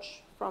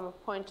launch from a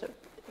point of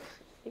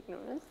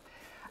ignorance,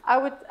 I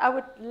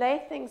would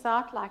lay things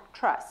out like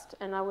trust,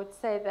 and I would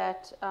say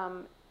that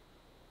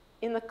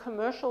in the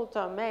commercial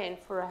domain,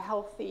 for a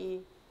healthy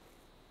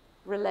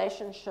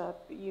relationship,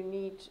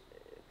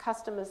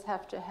 customers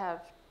have to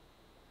have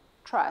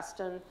trust,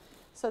 and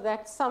so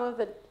that some of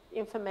the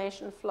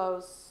information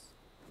flows,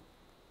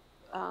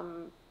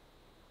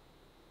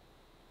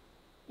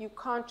 you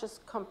can't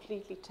just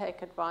completely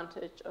take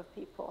advantage of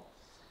people.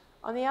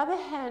 On the other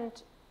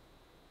hand,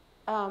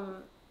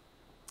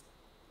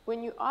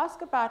 when you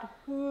ask about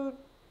who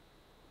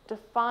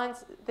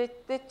defines,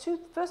 they're two,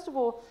 first of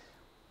all,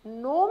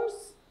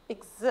 norms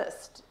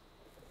exist.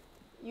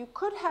 You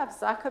could have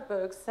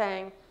Zuckerberg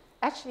saying,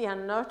 actually I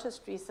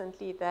noticed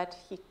recently that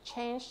he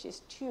changed his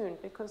tune,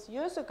 because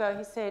years ago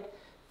he said,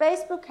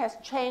 Facebook has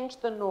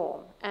changed the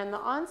norm. And the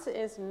answer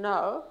is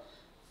no.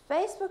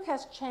 Facebook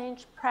has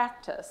changed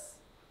practice.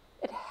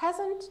 It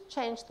hasn't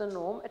changed the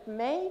norm. It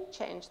may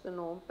change the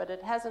norm, but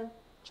it hasn't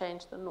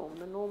changed the norm.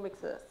 The norm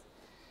exists.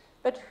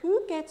 But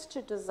who gets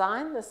to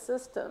design the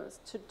systems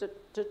to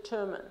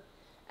determine?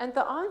 And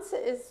the answer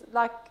is,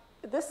 like,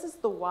 this is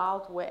the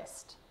Wild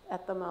West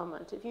at the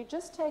moment. If you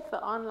just take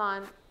the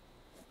online,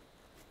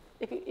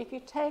 if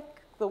you take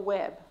the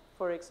web,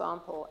 for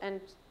example, and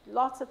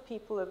lots of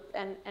people have,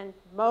 and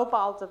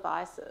mobile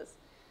devices,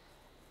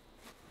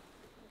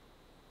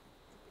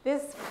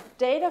 there's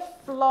data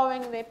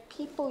flowing. There are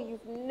people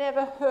you've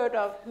never heard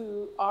of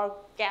who are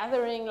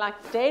gathering,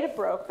 like data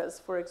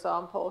brokers, for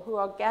example, who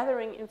are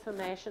gathering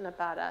information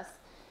about us.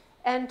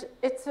 And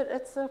it's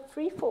a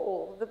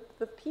free-for-all.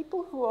 The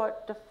people who are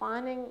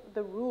defining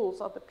the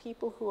rules are the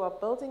people who are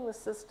building the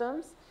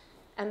systems,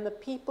 and the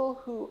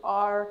people who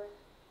are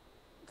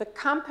the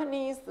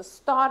companies, the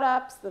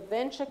startups, the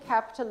venture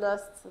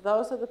capitalists.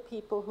 Those are the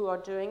people who are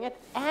doing it,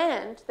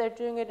 and they're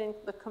doing it in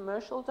the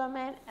commercial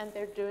domain, and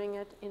they're doing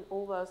it in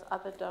all those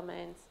other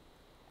domains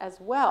as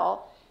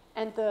well.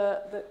 And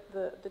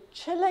the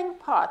chilling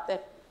part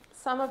that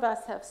some of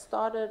us have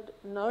started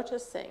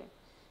noticing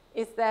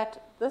is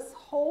that this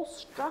whole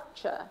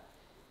structure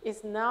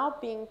is now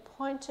being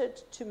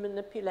pointed to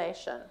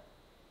manipulation.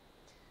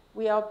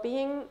 We are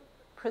being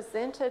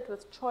presented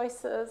with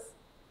choices.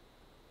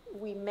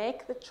 We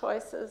make the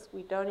choices,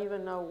 we don't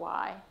even know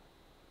why.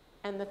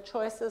 And the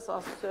choices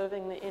are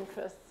serving the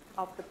interests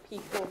of the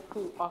people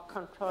who are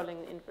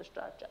controlling the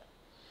infrastructure.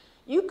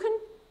 You can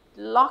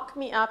lock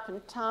me up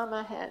and tie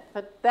my hand,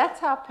 but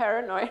that's how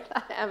paranoid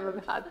I am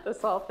about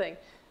this whole thing.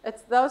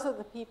 Those are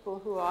the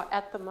people who are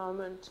at the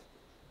moment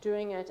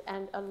doing it,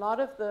 and a lot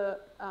of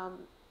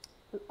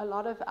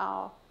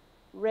our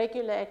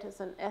regulators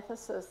and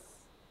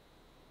ethicists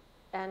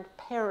and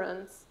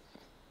parents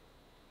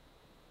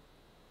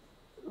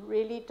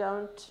really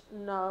don't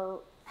know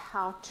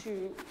how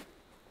to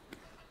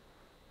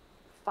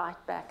fight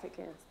back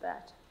against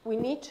that. We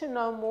need to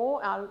know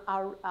more.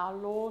 Our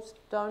laws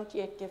don't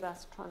yet give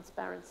us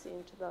transparency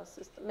into those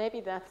systems.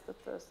 Maybe that's the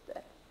first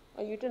step.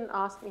 Oh, you didn't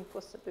ask me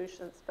for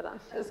solutions, but I'm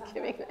just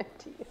giving that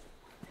to you.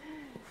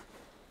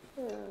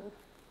 Yeah.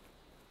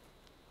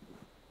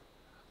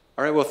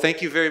 All right, well,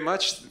 thank you very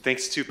much.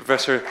 Thanks to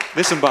Professor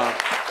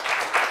Nissenbaum.